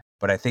stand by that.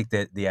 But I think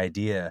that the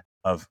idea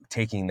of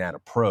taking that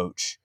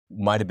approach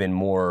might have been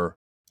more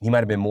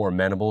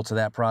amenable to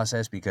that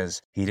process,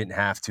 because he didn't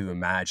have to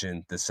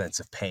imagine the sense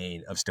of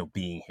pain of still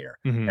being here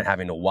and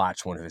having to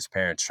watch one of his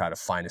parents try to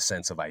find a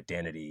sense of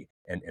identity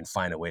and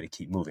find a way to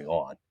keep moving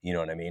on. You know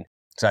what I mean?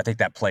 So I think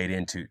that played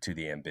into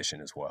the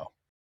ambition as well.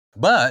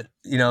 But,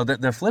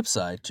 the flip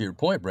side to your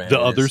point, Brandon,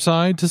 the other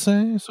side, so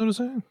to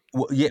say.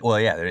 Well,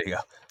 yeah, there you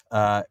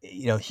go.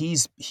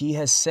 He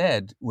has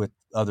said with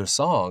other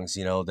songs,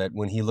 that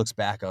when he looks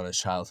back on his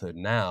childhood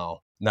now,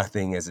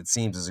 Nothing As It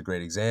Seems is a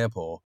great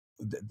example.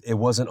 It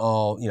wasn't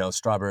all,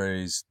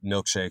 strawberries,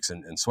 milkshakes,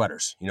 and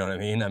sweaters. You know what I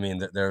mean? I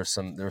mean, there are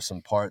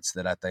some parts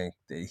that I think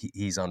that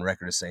he's on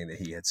record as saying that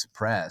he had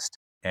suppressed.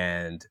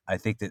 And I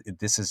think that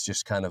this is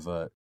just kind of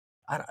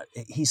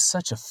he's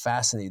such a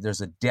fascinating,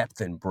 there's a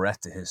depth and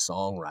breadth to his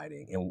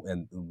songwriting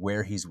and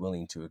where he's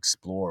willing to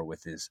explore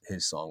with his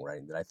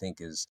songwriting that I think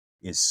is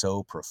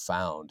so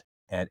profound.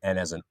 And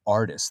as an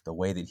artist, the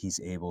way that he's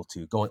able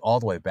to, going all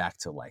the way back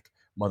to like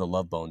Mother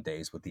Love Bone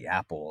days with the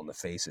apple and the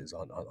faces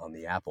on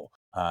the apple,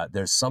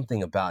 there's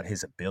something about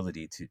his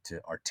ability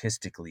to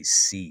artistically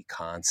see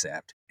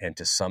concept and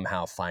to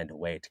somehow find a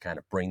way to kind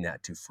of bring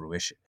that to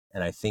fruition.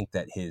 And I think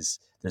that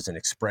there's an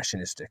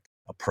expressionistic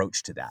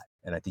approach to that.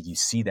 And I think you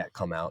see that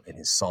come out in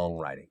his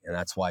songwriting. And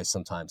that's why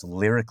sometimes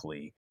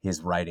lyrically,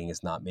 his writing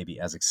is not maybe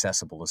as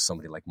accessible as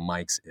somebody like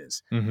Mike's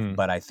is. Mm-hmm.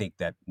 But I think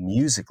that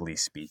musically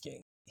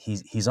speaking,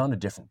 he's on a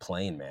different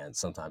plane, man.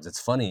 Sometimes it's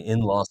funny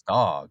in Lost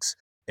Dogs,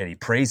 and he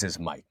praises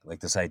Mike, like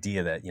this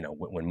idea that,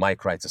 when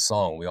Mike writes a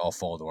song, we all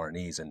fall to our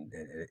knees and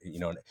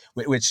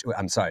which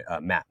I'm sorry,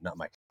 Matt, not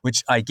Mike,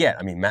 which I get.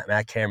 I mean,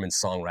 Matt Cameron's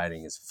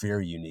songwriting is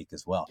very unique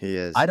as well. He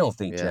is. I don't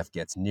think Jeff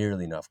gets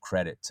nearly enough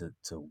credit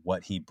to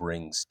what he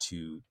brings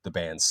to the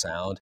band's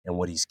sound and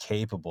what he's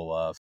capable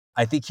of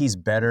I think he's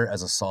better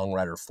as a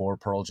songwriter for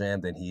Pearl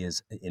Jam than he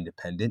is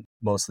independent,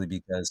 mostly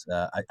because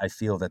I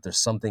feel that there's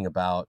something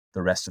about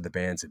the rest of the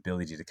band's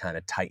ability to kind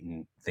of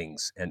tighten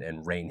things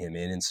and rein him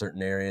in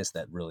certain areas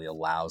that really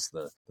allows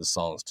the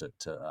songs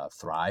to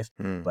thrive.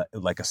 But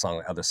like a song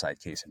like Other Side,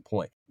 case in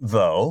point.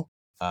 Though,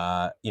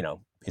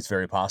 it's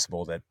very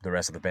possible that the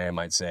rest of the band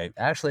might say,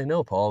 actually,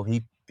 no, Paul,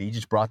 he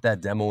just brought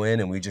that demo in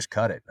and we just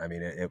cut it. I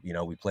mean,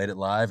 we played it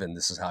live and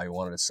this is how he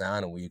wanted it to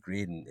sound and we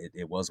agreed and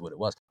it was what it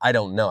was. I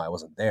don't know. I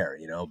wasn't there,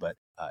 but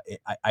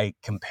I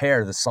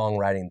compare the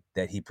songwriting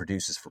that he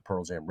produces for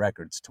Pearl Jam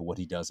Records to what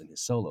he does in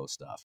his solo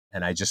stuff.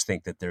 And I just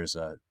think that there's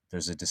a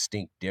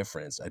distinct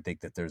difference. I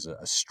think that there's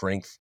a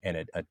strength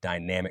and a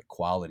dynamic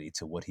quality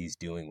to what he's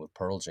doing with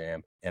Pearl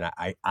Jam. And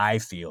I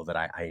feel that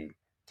I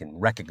can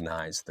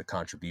recognize the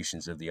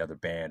contributions of the other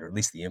band, or at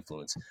least the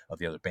influence of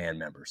the other band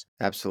members.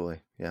 Absolutely.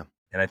 Yeah.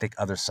 And I think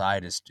Other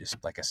Side is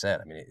just, like I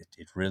said, I mean,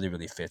 it really,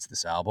 really fits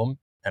this album.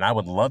 And I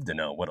would love to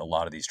know what a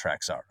lot of these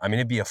tracks are. I mean,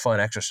 it'd be a fun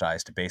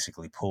exercise to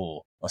basically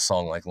pull a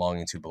song like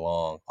Longing to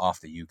Belong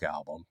off the Uke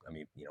album. I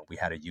mean, we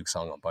had a Uke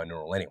song on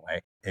Binaural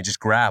anyway, and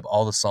just grab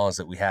all the songs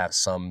that we have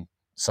some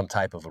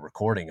type of a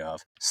recording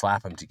of,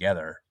 slap them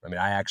together. I mean,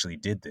 I actually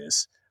did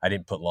this. I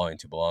didn't put Longing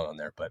to Belong on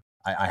there, but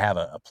I have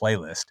a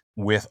playlist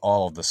with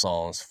all of the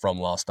songs from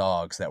Lost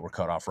Dogs that were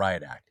cut off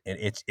Riot Act. And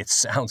it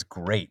sounds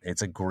great.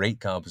 It's a great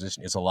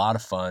composition. It's a lot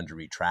of fun to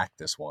retract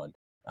this one.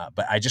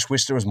 But I just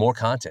wish there was more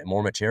content,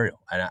 more material.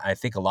 And I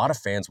think a lot of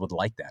fans would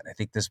like that. I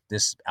think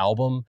this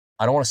album,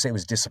 I don't want to say it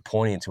was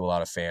disappointing to a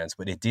lot of fans,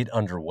 but it did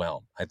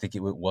underwhelm. I think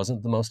it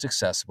wasn't the most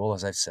accessible,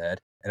 as I've said.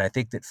 And I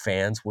think that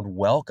fans would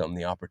welcome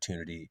the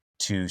opportunity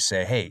to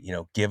say, hey,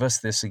 give us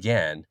this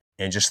again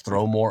and just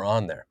throw more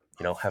on there.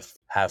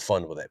 Have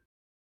fun with it.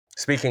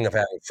 Speaking of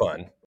having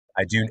fun,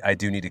 I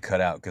do need to cut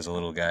out because the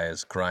little guy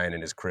is crying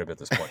in his crib at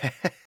this point.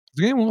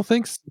 Okay, well,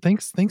 thanks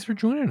for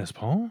joining us,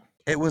 Paul.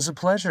 It was a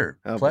pleasure.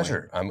 Oh,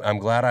 pleasure. I'm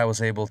glad I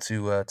was able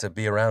to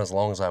be around as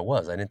long as I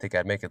was. I didn't think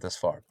I'd make it this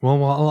far.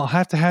 Well, I'll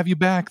have to have you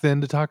back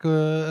then to talk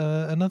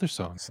another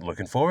song. So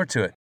looking forward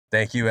to it.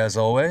 Thank you as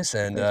always,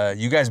 and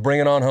you guys bring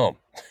it on home.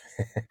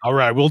 All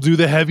right, we'll do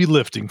the heavy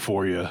lifting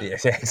for you. Yeah,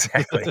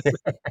 exactly.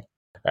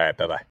 All right,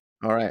 bye-bye.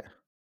 All right.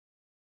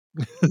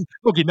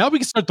 Okay, now we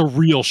can start the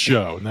real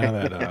show. Now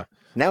that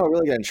now we're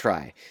really gonna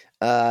try.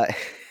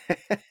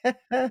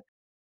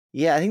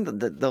 Yeah, I think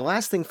the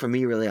last thing for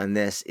me really on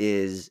this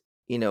is,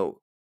 Paul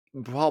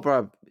brought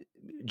up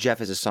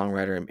Jeff as a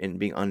songwriter and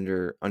being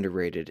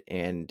underrated,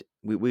 and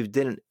we've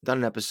done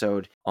an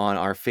episode on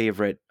our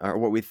favorite, or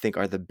what we think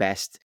are the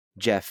best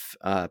Jeff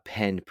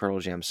penned Pearl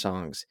Jam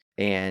songs.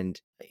 And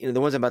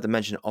the ones I'm about to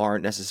mention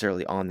aren't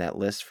necessarily on that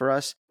list for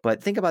us,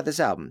 but think about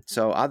this album.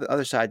 So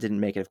Other Side didn't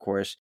make it, of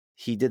course.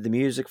 He did the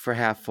music for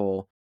Half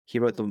Full. He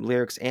wrote the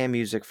lyrics and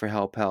music for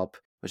Help Help,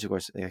 which, of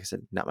course, like I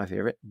said, not my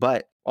favorite,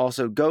 but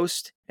also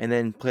Ghost, and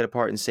then played a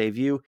part in Save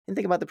You. And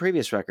think about the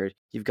previous record.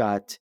 You've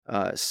got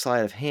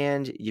Sleight of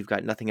Hand. You've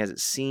got Nothing As It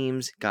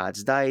Seems,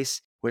 God's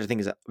Dice, which I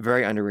think is a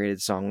very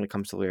underrated song when it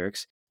comes to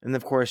lyrics. And,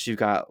 of course, you've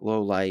got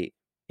Low Light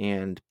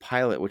and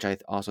Pilot, which I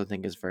also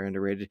think is very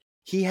underrated.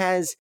 He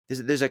has,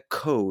 there's a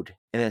code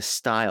and a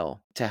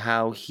style to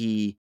how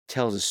he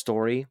tells a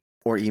story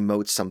or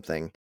emotes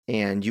something.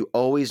 And you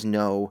always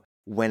know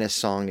when a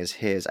song is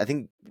his. I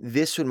think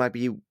this one might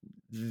be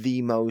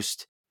the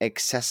most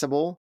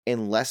accessible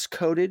and less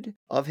coded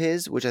of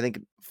his, which I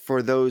think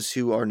for those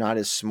who are not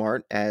as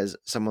smart as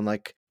someone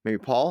like maybe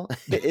Paul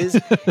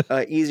is,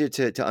 easier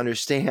to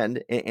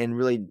understand and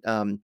really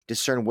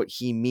discern what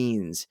he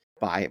means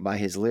by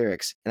his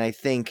lyrics. And I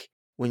think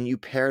when you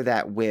pair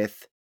that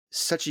with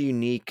such a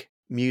unique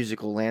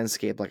musical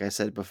landscape, like I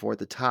said before at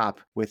the top,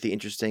 with the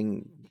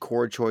interesting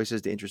chord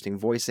choices, the interesting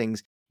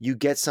voicings, you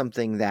get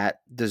something that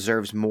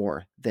deserves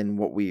more than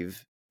what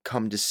we've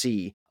come to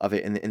see of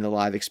it in the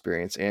live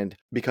experience. And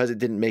because it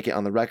didn't make it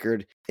on the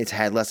record, it's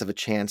had less of a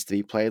chance to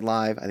be played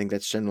live. I think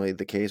that's generally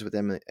the case with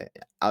them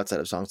outside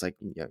of songs like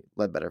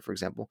Ledbetter, for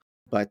example.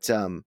 But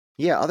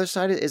Other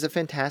Side is a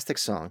fantastic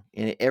song.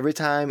 And every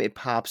time it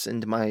pops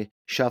into my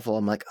shuffle,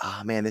 I'm like,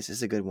 oh man, this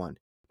is a good one.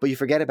 But you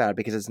forget about it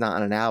because it's not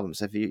on an album.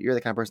 So if you're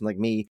the kind of person like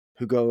me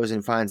who goes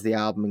and finds the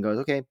album and goes,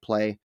 okay,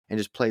 play, and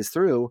just plays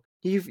through,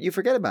 you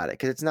forget about it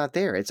because it's not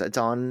there. It's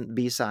on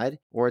B-side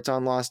or it's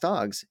on Lost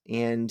Dogs.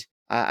 And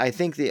I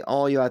think that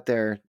all you out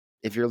there,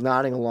 if you're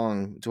nodding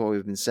along to what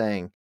we've been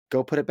saying,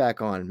 go put it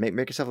back on. Make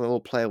yourself a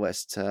little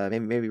playlist.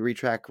 Maybe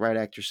retrack Riot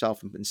Act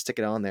yourself and stick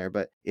it on there.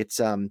 But it's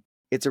a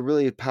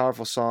really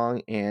powerful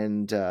song,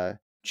 and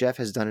Jeff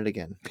has done it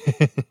again.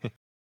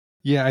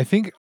 Yeah, I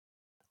think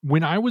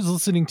when I was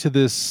listening to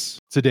this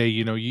today,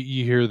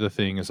 you hear the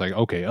thing. It's like,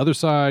 okay, Other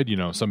Side,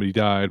 somebody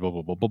died, blah,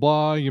 blah, blah, blah,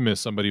 blah. You miss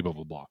somebody, blah,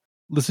 blah, blah.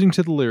 Listening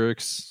to the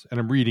lyrics, and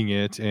I'm reading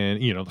it,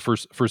 and,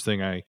 the first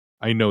thing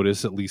I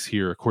notice, at least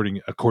here, according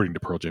to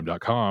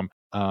PearlJam.com,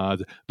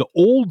 the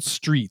old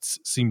streets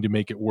seem to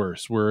make it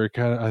worse. Where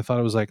I thought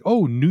it was like,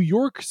 oh, New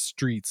York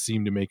streets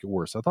seem to make it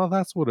worse. I thought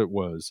that's what it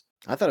was.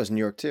 I thought it was New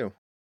York too.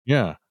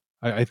 Yeah,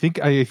 I think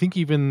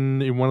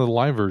even in one of the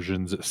live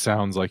versions, it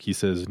sounds like he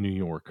says New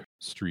York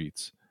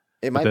streets.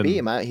 It But might be.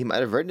 then, He might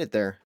have written it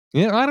there.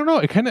 yeah, I don't know.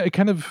 It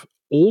kind of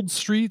old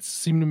streets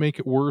seem to make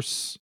it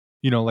worse.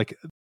 Like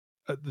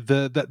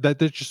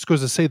that just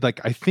goes to say, like,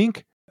 I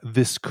think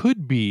this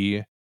could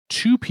be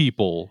two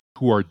people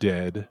who are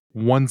dead.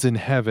 One's in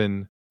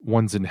heaven,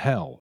 one's in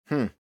hell.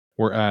 Hmm.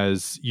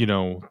 Whereas,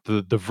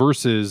 the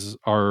verses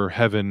are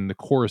heaven, the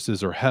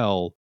choruses are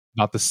hell,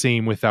 not the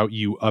same without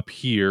you up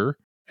here.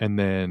 And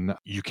then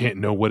you can't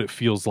know what it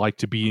feels like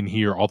to be in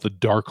here. All the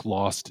dark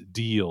lost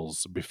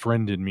deals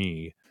befriended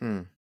me.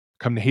 Hmm.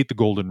 Come to hate the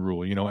golden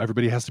rule.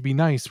 Everybody has to be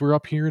nice. We're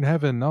up here in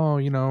heaven. Oh,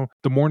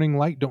 the morning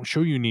light don't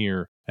show you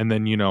near. And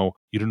then, you don't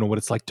know what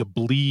it's like to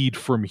bleed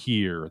from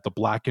here. The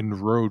blackened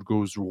road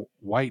goes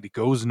white. It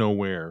goes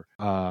nowhere.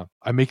 I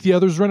make the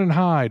others run and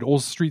hide.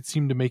 Old streets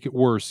seem to make it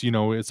worse.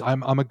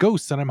 I'm a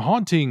ghost and I'm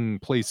haunting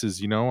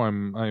places.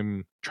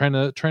 I'm trying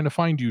to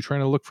find you,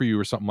 trying to look for you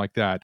or something like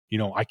that.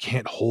 I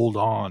can't hold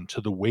on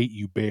to the weight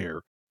you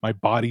bear. My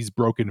body's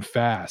broken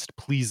fast.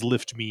 Please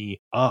lift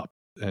me up.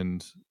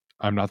 And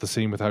I'm not the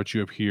same without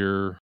you up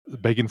here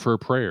begging for a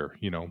prayer,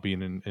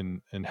 being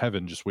in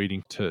heaven, just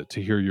waiting to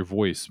hear your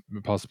voice,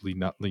 possibly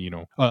not,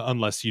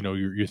 unless,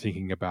 you're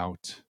thinking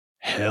about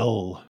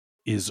hell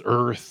is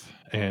earth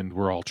and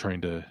we're all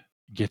trying to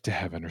get to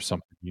heaven or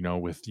something,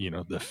 with,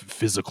 the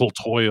physical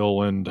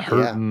toil and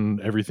hurt Yeah.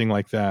 and everything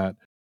like that.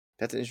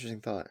 That's an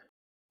interesting thought.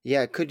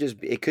 Yeah, it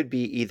could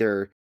be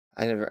either.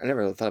 I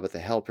never thought about the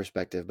hell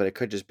perspective, but it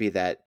could just be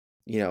that,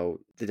 the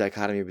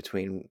dichotomy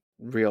between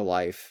real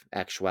life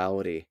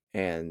actuality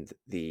and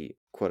the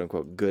quote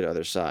unquote good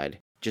other side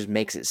just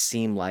makes it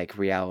seem like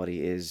reality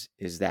is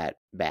that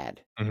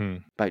bad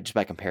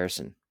by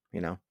comparison,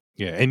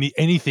 Yeah,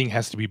 anything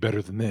has to be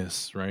better than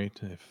this, right?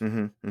 If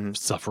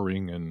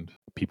suffering and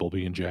people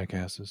being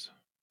jackasses.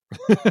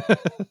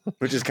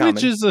 Which is common.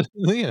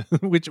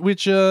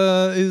 Which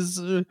is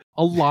a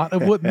lot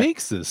of what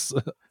makes this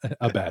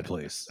a bad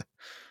place.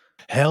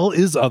 Hell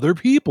is other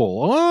people.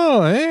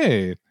 Oh,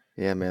 hey.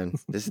 Yeah, man.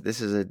 This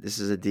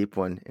is a deep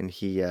one, and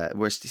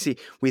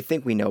we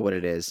think we know what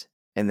it is,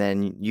 and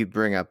then you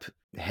bring up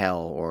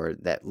hell or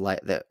that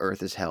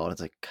earth is hell, and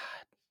it's like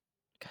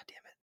God damn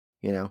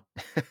it,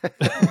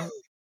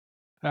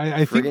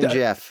 I think friggin' that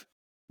Jeff.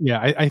 Yeah,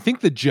 I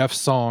think the Jeff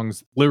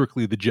songs,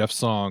 lyrically, the Jeff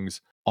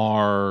songs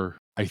are,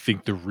 I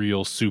think, the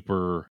real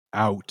super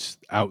out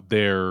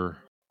there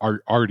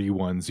arty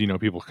ones.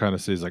 People kind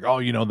of say like, oh,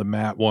 the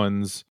Matt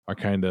ones are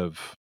kind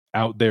of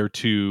out there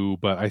too.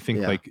 But I think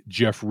like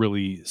Jeff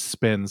really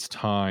spends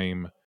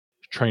time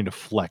trying to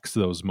flex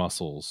those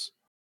muscles.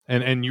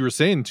 And you were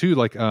saying too,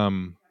 like,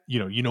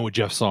 you know a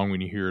Jeff song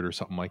when you hear it or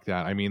something like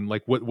that. I mean,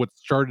 like what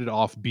started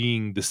off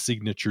being the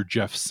signature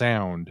Jeff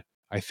sound,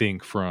 I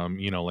think, from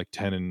like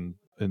 10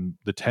 and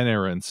the 10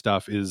 era and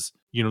stuff, is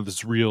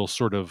this real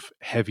sort of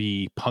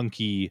heavy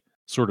punky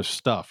sort of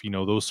stuff,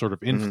 those sort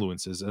of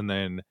influences. And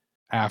then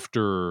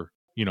after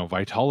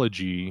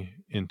Vitology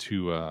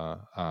into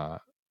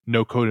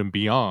No Code and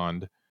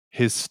Beyond,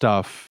 his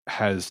stuff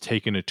has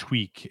taken a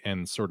tweak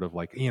and sort of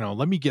like,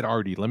 let me get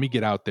arty, let me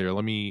get out there,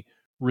 let me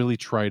really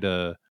try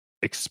to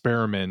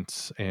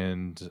experiment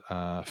and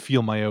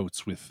feel my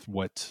oats with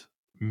what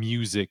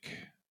music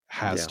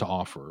has to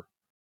offer.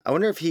 I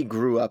wonder if he not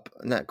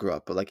grew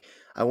up, but like,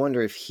 I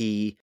wonder if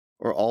he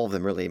or all of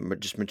them really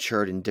just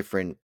matured in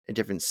different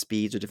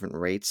speeds or different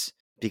rates.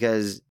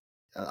 Because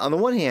on the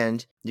one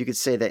hand, you could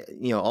say that,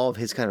 all of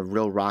his kind of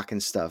real rock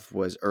and stuff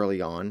was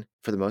early on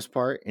for the most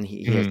part, and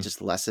he has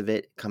just less of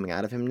it coming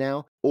out of him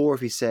now. Or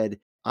if he said,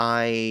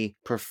 I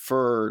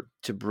prefer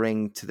to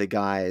bring to the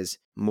guys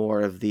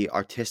more of the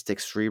artistic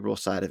cerebral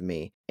side of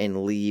me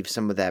and leave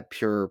some of that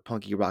pure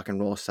punky rock and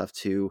roll stuff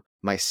to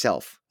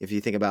myself. If you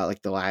think about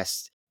like the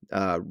last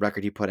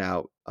record he put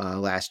out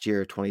last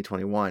year,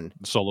 2021,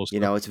 solo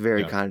stuff. It's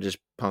very kind of just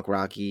punk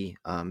rocky,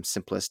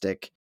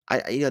 simplistic.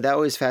 That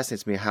always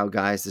fascinates me, how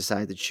guys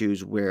decide to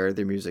choose where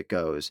their music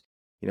goes.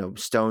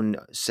 Stone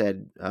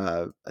said,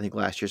 I think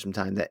last year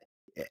sometime, that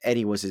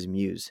Eddie was his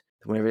muse.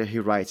 Whenever he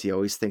writes, he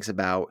always thinks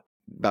about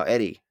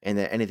Eddie, and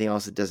that anything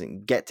else that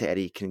doesn't get to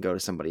Eddie can go to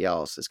somebody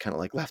else. It's kind of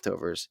like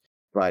leftovers.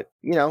 But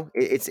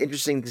it's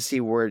interesting to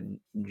see where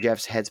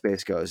Jeff's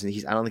headspace goes, and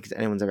I don't think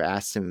anyone's ever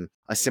asked him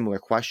a similar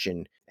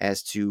question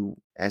as to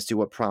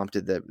what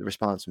prompted the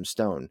response from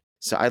Stone.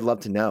 So I'd love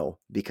to know,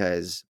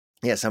 because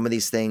some of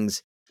these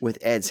things with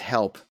Ed's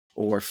help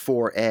or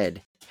for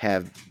Ed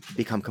have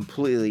become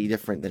completely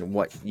different than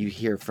what you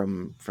hear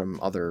from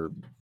other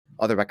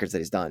records that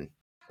he's done,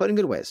 but in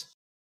good ways.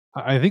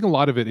 I think a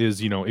lot of it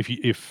is,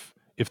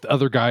 if the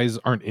other guys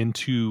aren't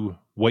into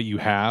what you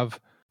have,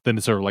 then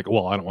it's sort of like,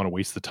 well, I don't want to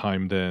waste the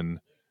time then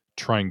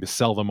trying to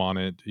sell them on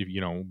it,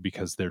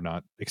 because they're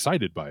not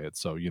excited by it.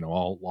 So,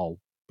 I'll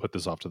put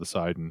this off to the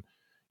side and,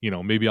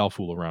 maybe I'll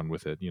fool around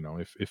with it.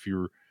 If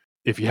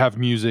you have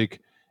music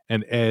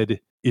and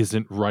Ed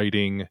isn't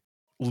writing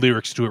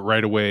lyrics to it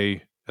right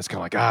away, it's kind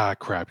of like,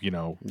 crap,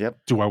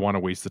 do I want to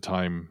waste the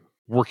time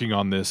working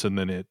on this and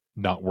then it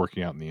not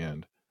working out in the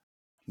end?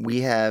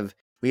 We have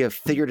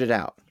figured it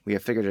out. We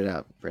have figured it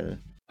out,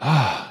 Brandon.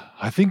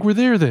 I think we're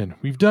there then.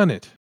 We've done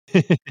it.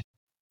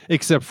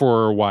 except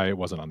for why it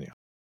wasn't on the album.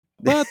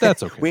 But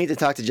that's okay. We need to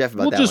talk to Jeff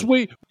about We'll that just one.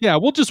 wait. Yeah,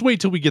 we'll just wait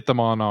till we get them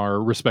on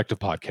our respective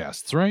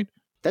podcasts, right?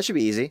 That should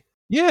be easy.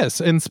 Yes,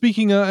 and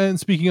speaking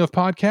of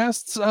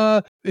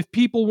podcasts, if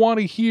people want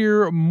to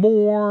hear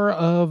more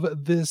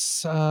of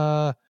this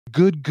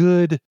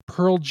good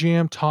Pearl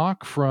Jam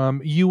talk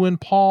from you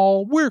and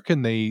Paul, where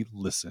can they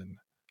listen?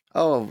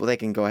 Oh, well, they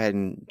can go ahead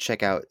and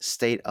check out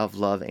State of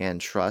Love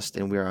and Trust,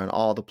 and we're on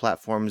all the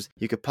platforms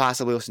you could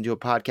possibly listen to a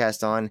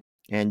podcast on,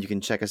 and you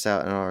can check us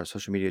out on our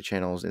social media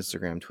channels,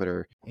 Instagram,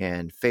 Twitter,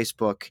 and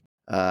Facebook,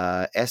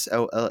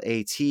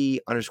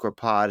 SOLAT_pod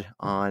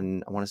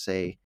on, I want to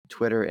say,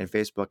 Twitter and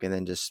Facebook, and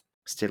then just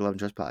State of Love and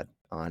Trust Pod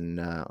on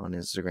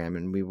Instagram,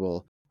 and we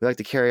like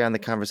to carry on the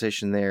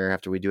conversation there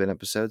after we do an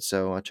episode,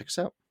 so check us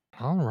out.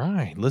 All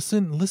right,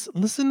 listen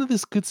to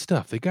this good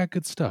stuff. They got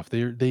good stuff.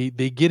 They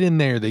get in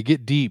there. They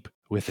get deep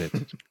with it,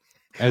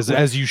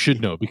 as you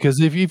should know. Because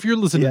if you're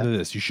listening to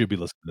this, you should be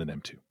listening to them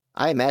too.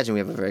 I imagine we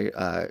have a very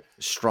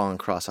strong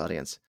cross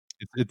audience.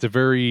 It's a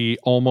very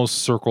almost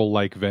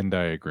circle-like Venn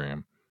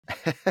diagram.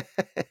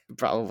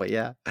 Probably,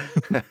 yeah.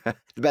 The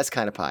best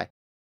kind of pie.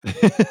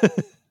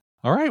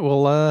 All right,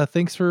 well,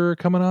 thanks for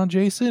coming on,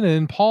 Jason,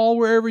 and Paul,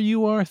 wherever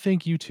you are.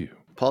 Thank you too.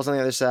 Paul's on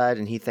the other side,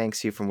 and he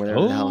thanks you from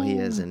wherever the hell he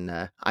is,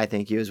 and I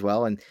thank you as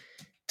well. And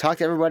talk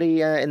to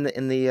everybody in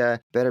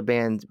the Better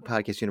Band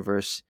podcast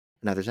universe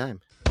another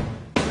time.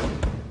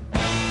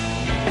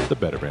 The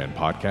Better Band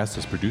podcast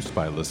is produced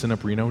by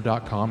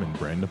listenupreno.com and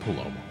Brandon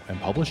Palomo, and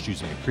published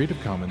using a Creative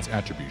Commons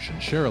Attribution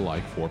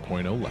Share-alike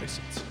 4.0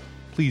 license.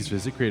 Please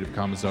visit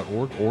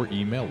creativecommons.org or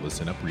email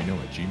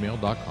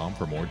listenupreno@gmail.com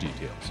for more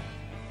details.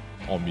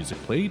 All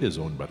music played is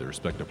owned by the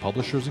respective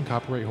publishers and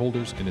copyright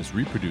holders and is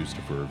reproduced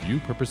for review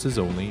purposes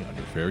only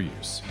under fair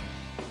use.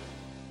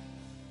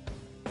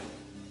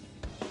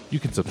 You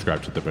can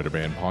subscribe to the Better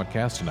Band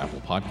podcast on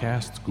Apple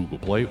Podcasts, Google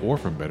Play, or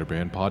from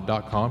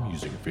betterbandpod.com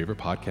using your favorite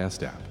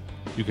podcast app.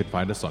 You can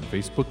find us on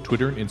Facebook,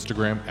 Twitter, and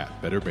Instagram at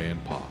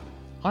BetterBandPod.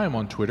 I am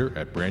on Twitter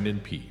at Brandon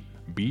P,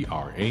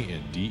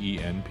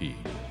 BRANDENP.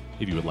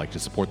 If you would like to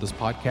support this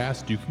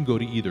podcast, you can go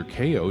to either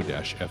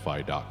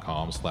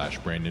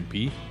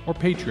ko-fi.com/BrandonP or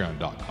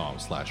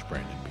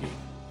patreon.com/BrandonP.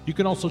 You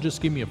can also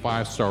just give me a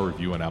 5-star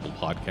review on Apple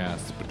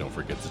Podcasts, but don't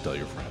forget to tell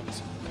your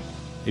friends.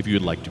 If you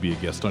would like to be a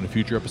guest on a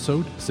future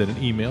episode, send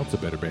an email to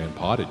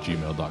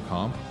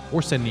betterbandpod@gmail.com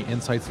or send me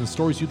insights and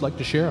stories you'd like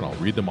to share, and I'll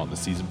read them on the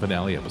season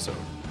finale episode.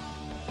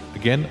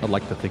 Again, I'd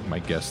like to thank my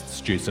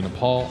guests, Jason and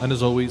Paul, and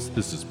as always,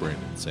 this is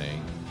Brandon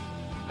saying,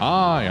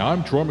 hi,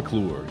 I'm Troy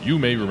McClure. You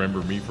may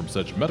remember me from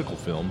such medical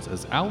films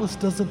as Alice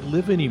Doesn't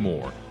Live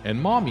Anymore and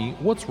Mommy,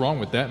 What's Wrong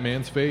with That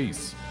Man's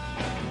Face?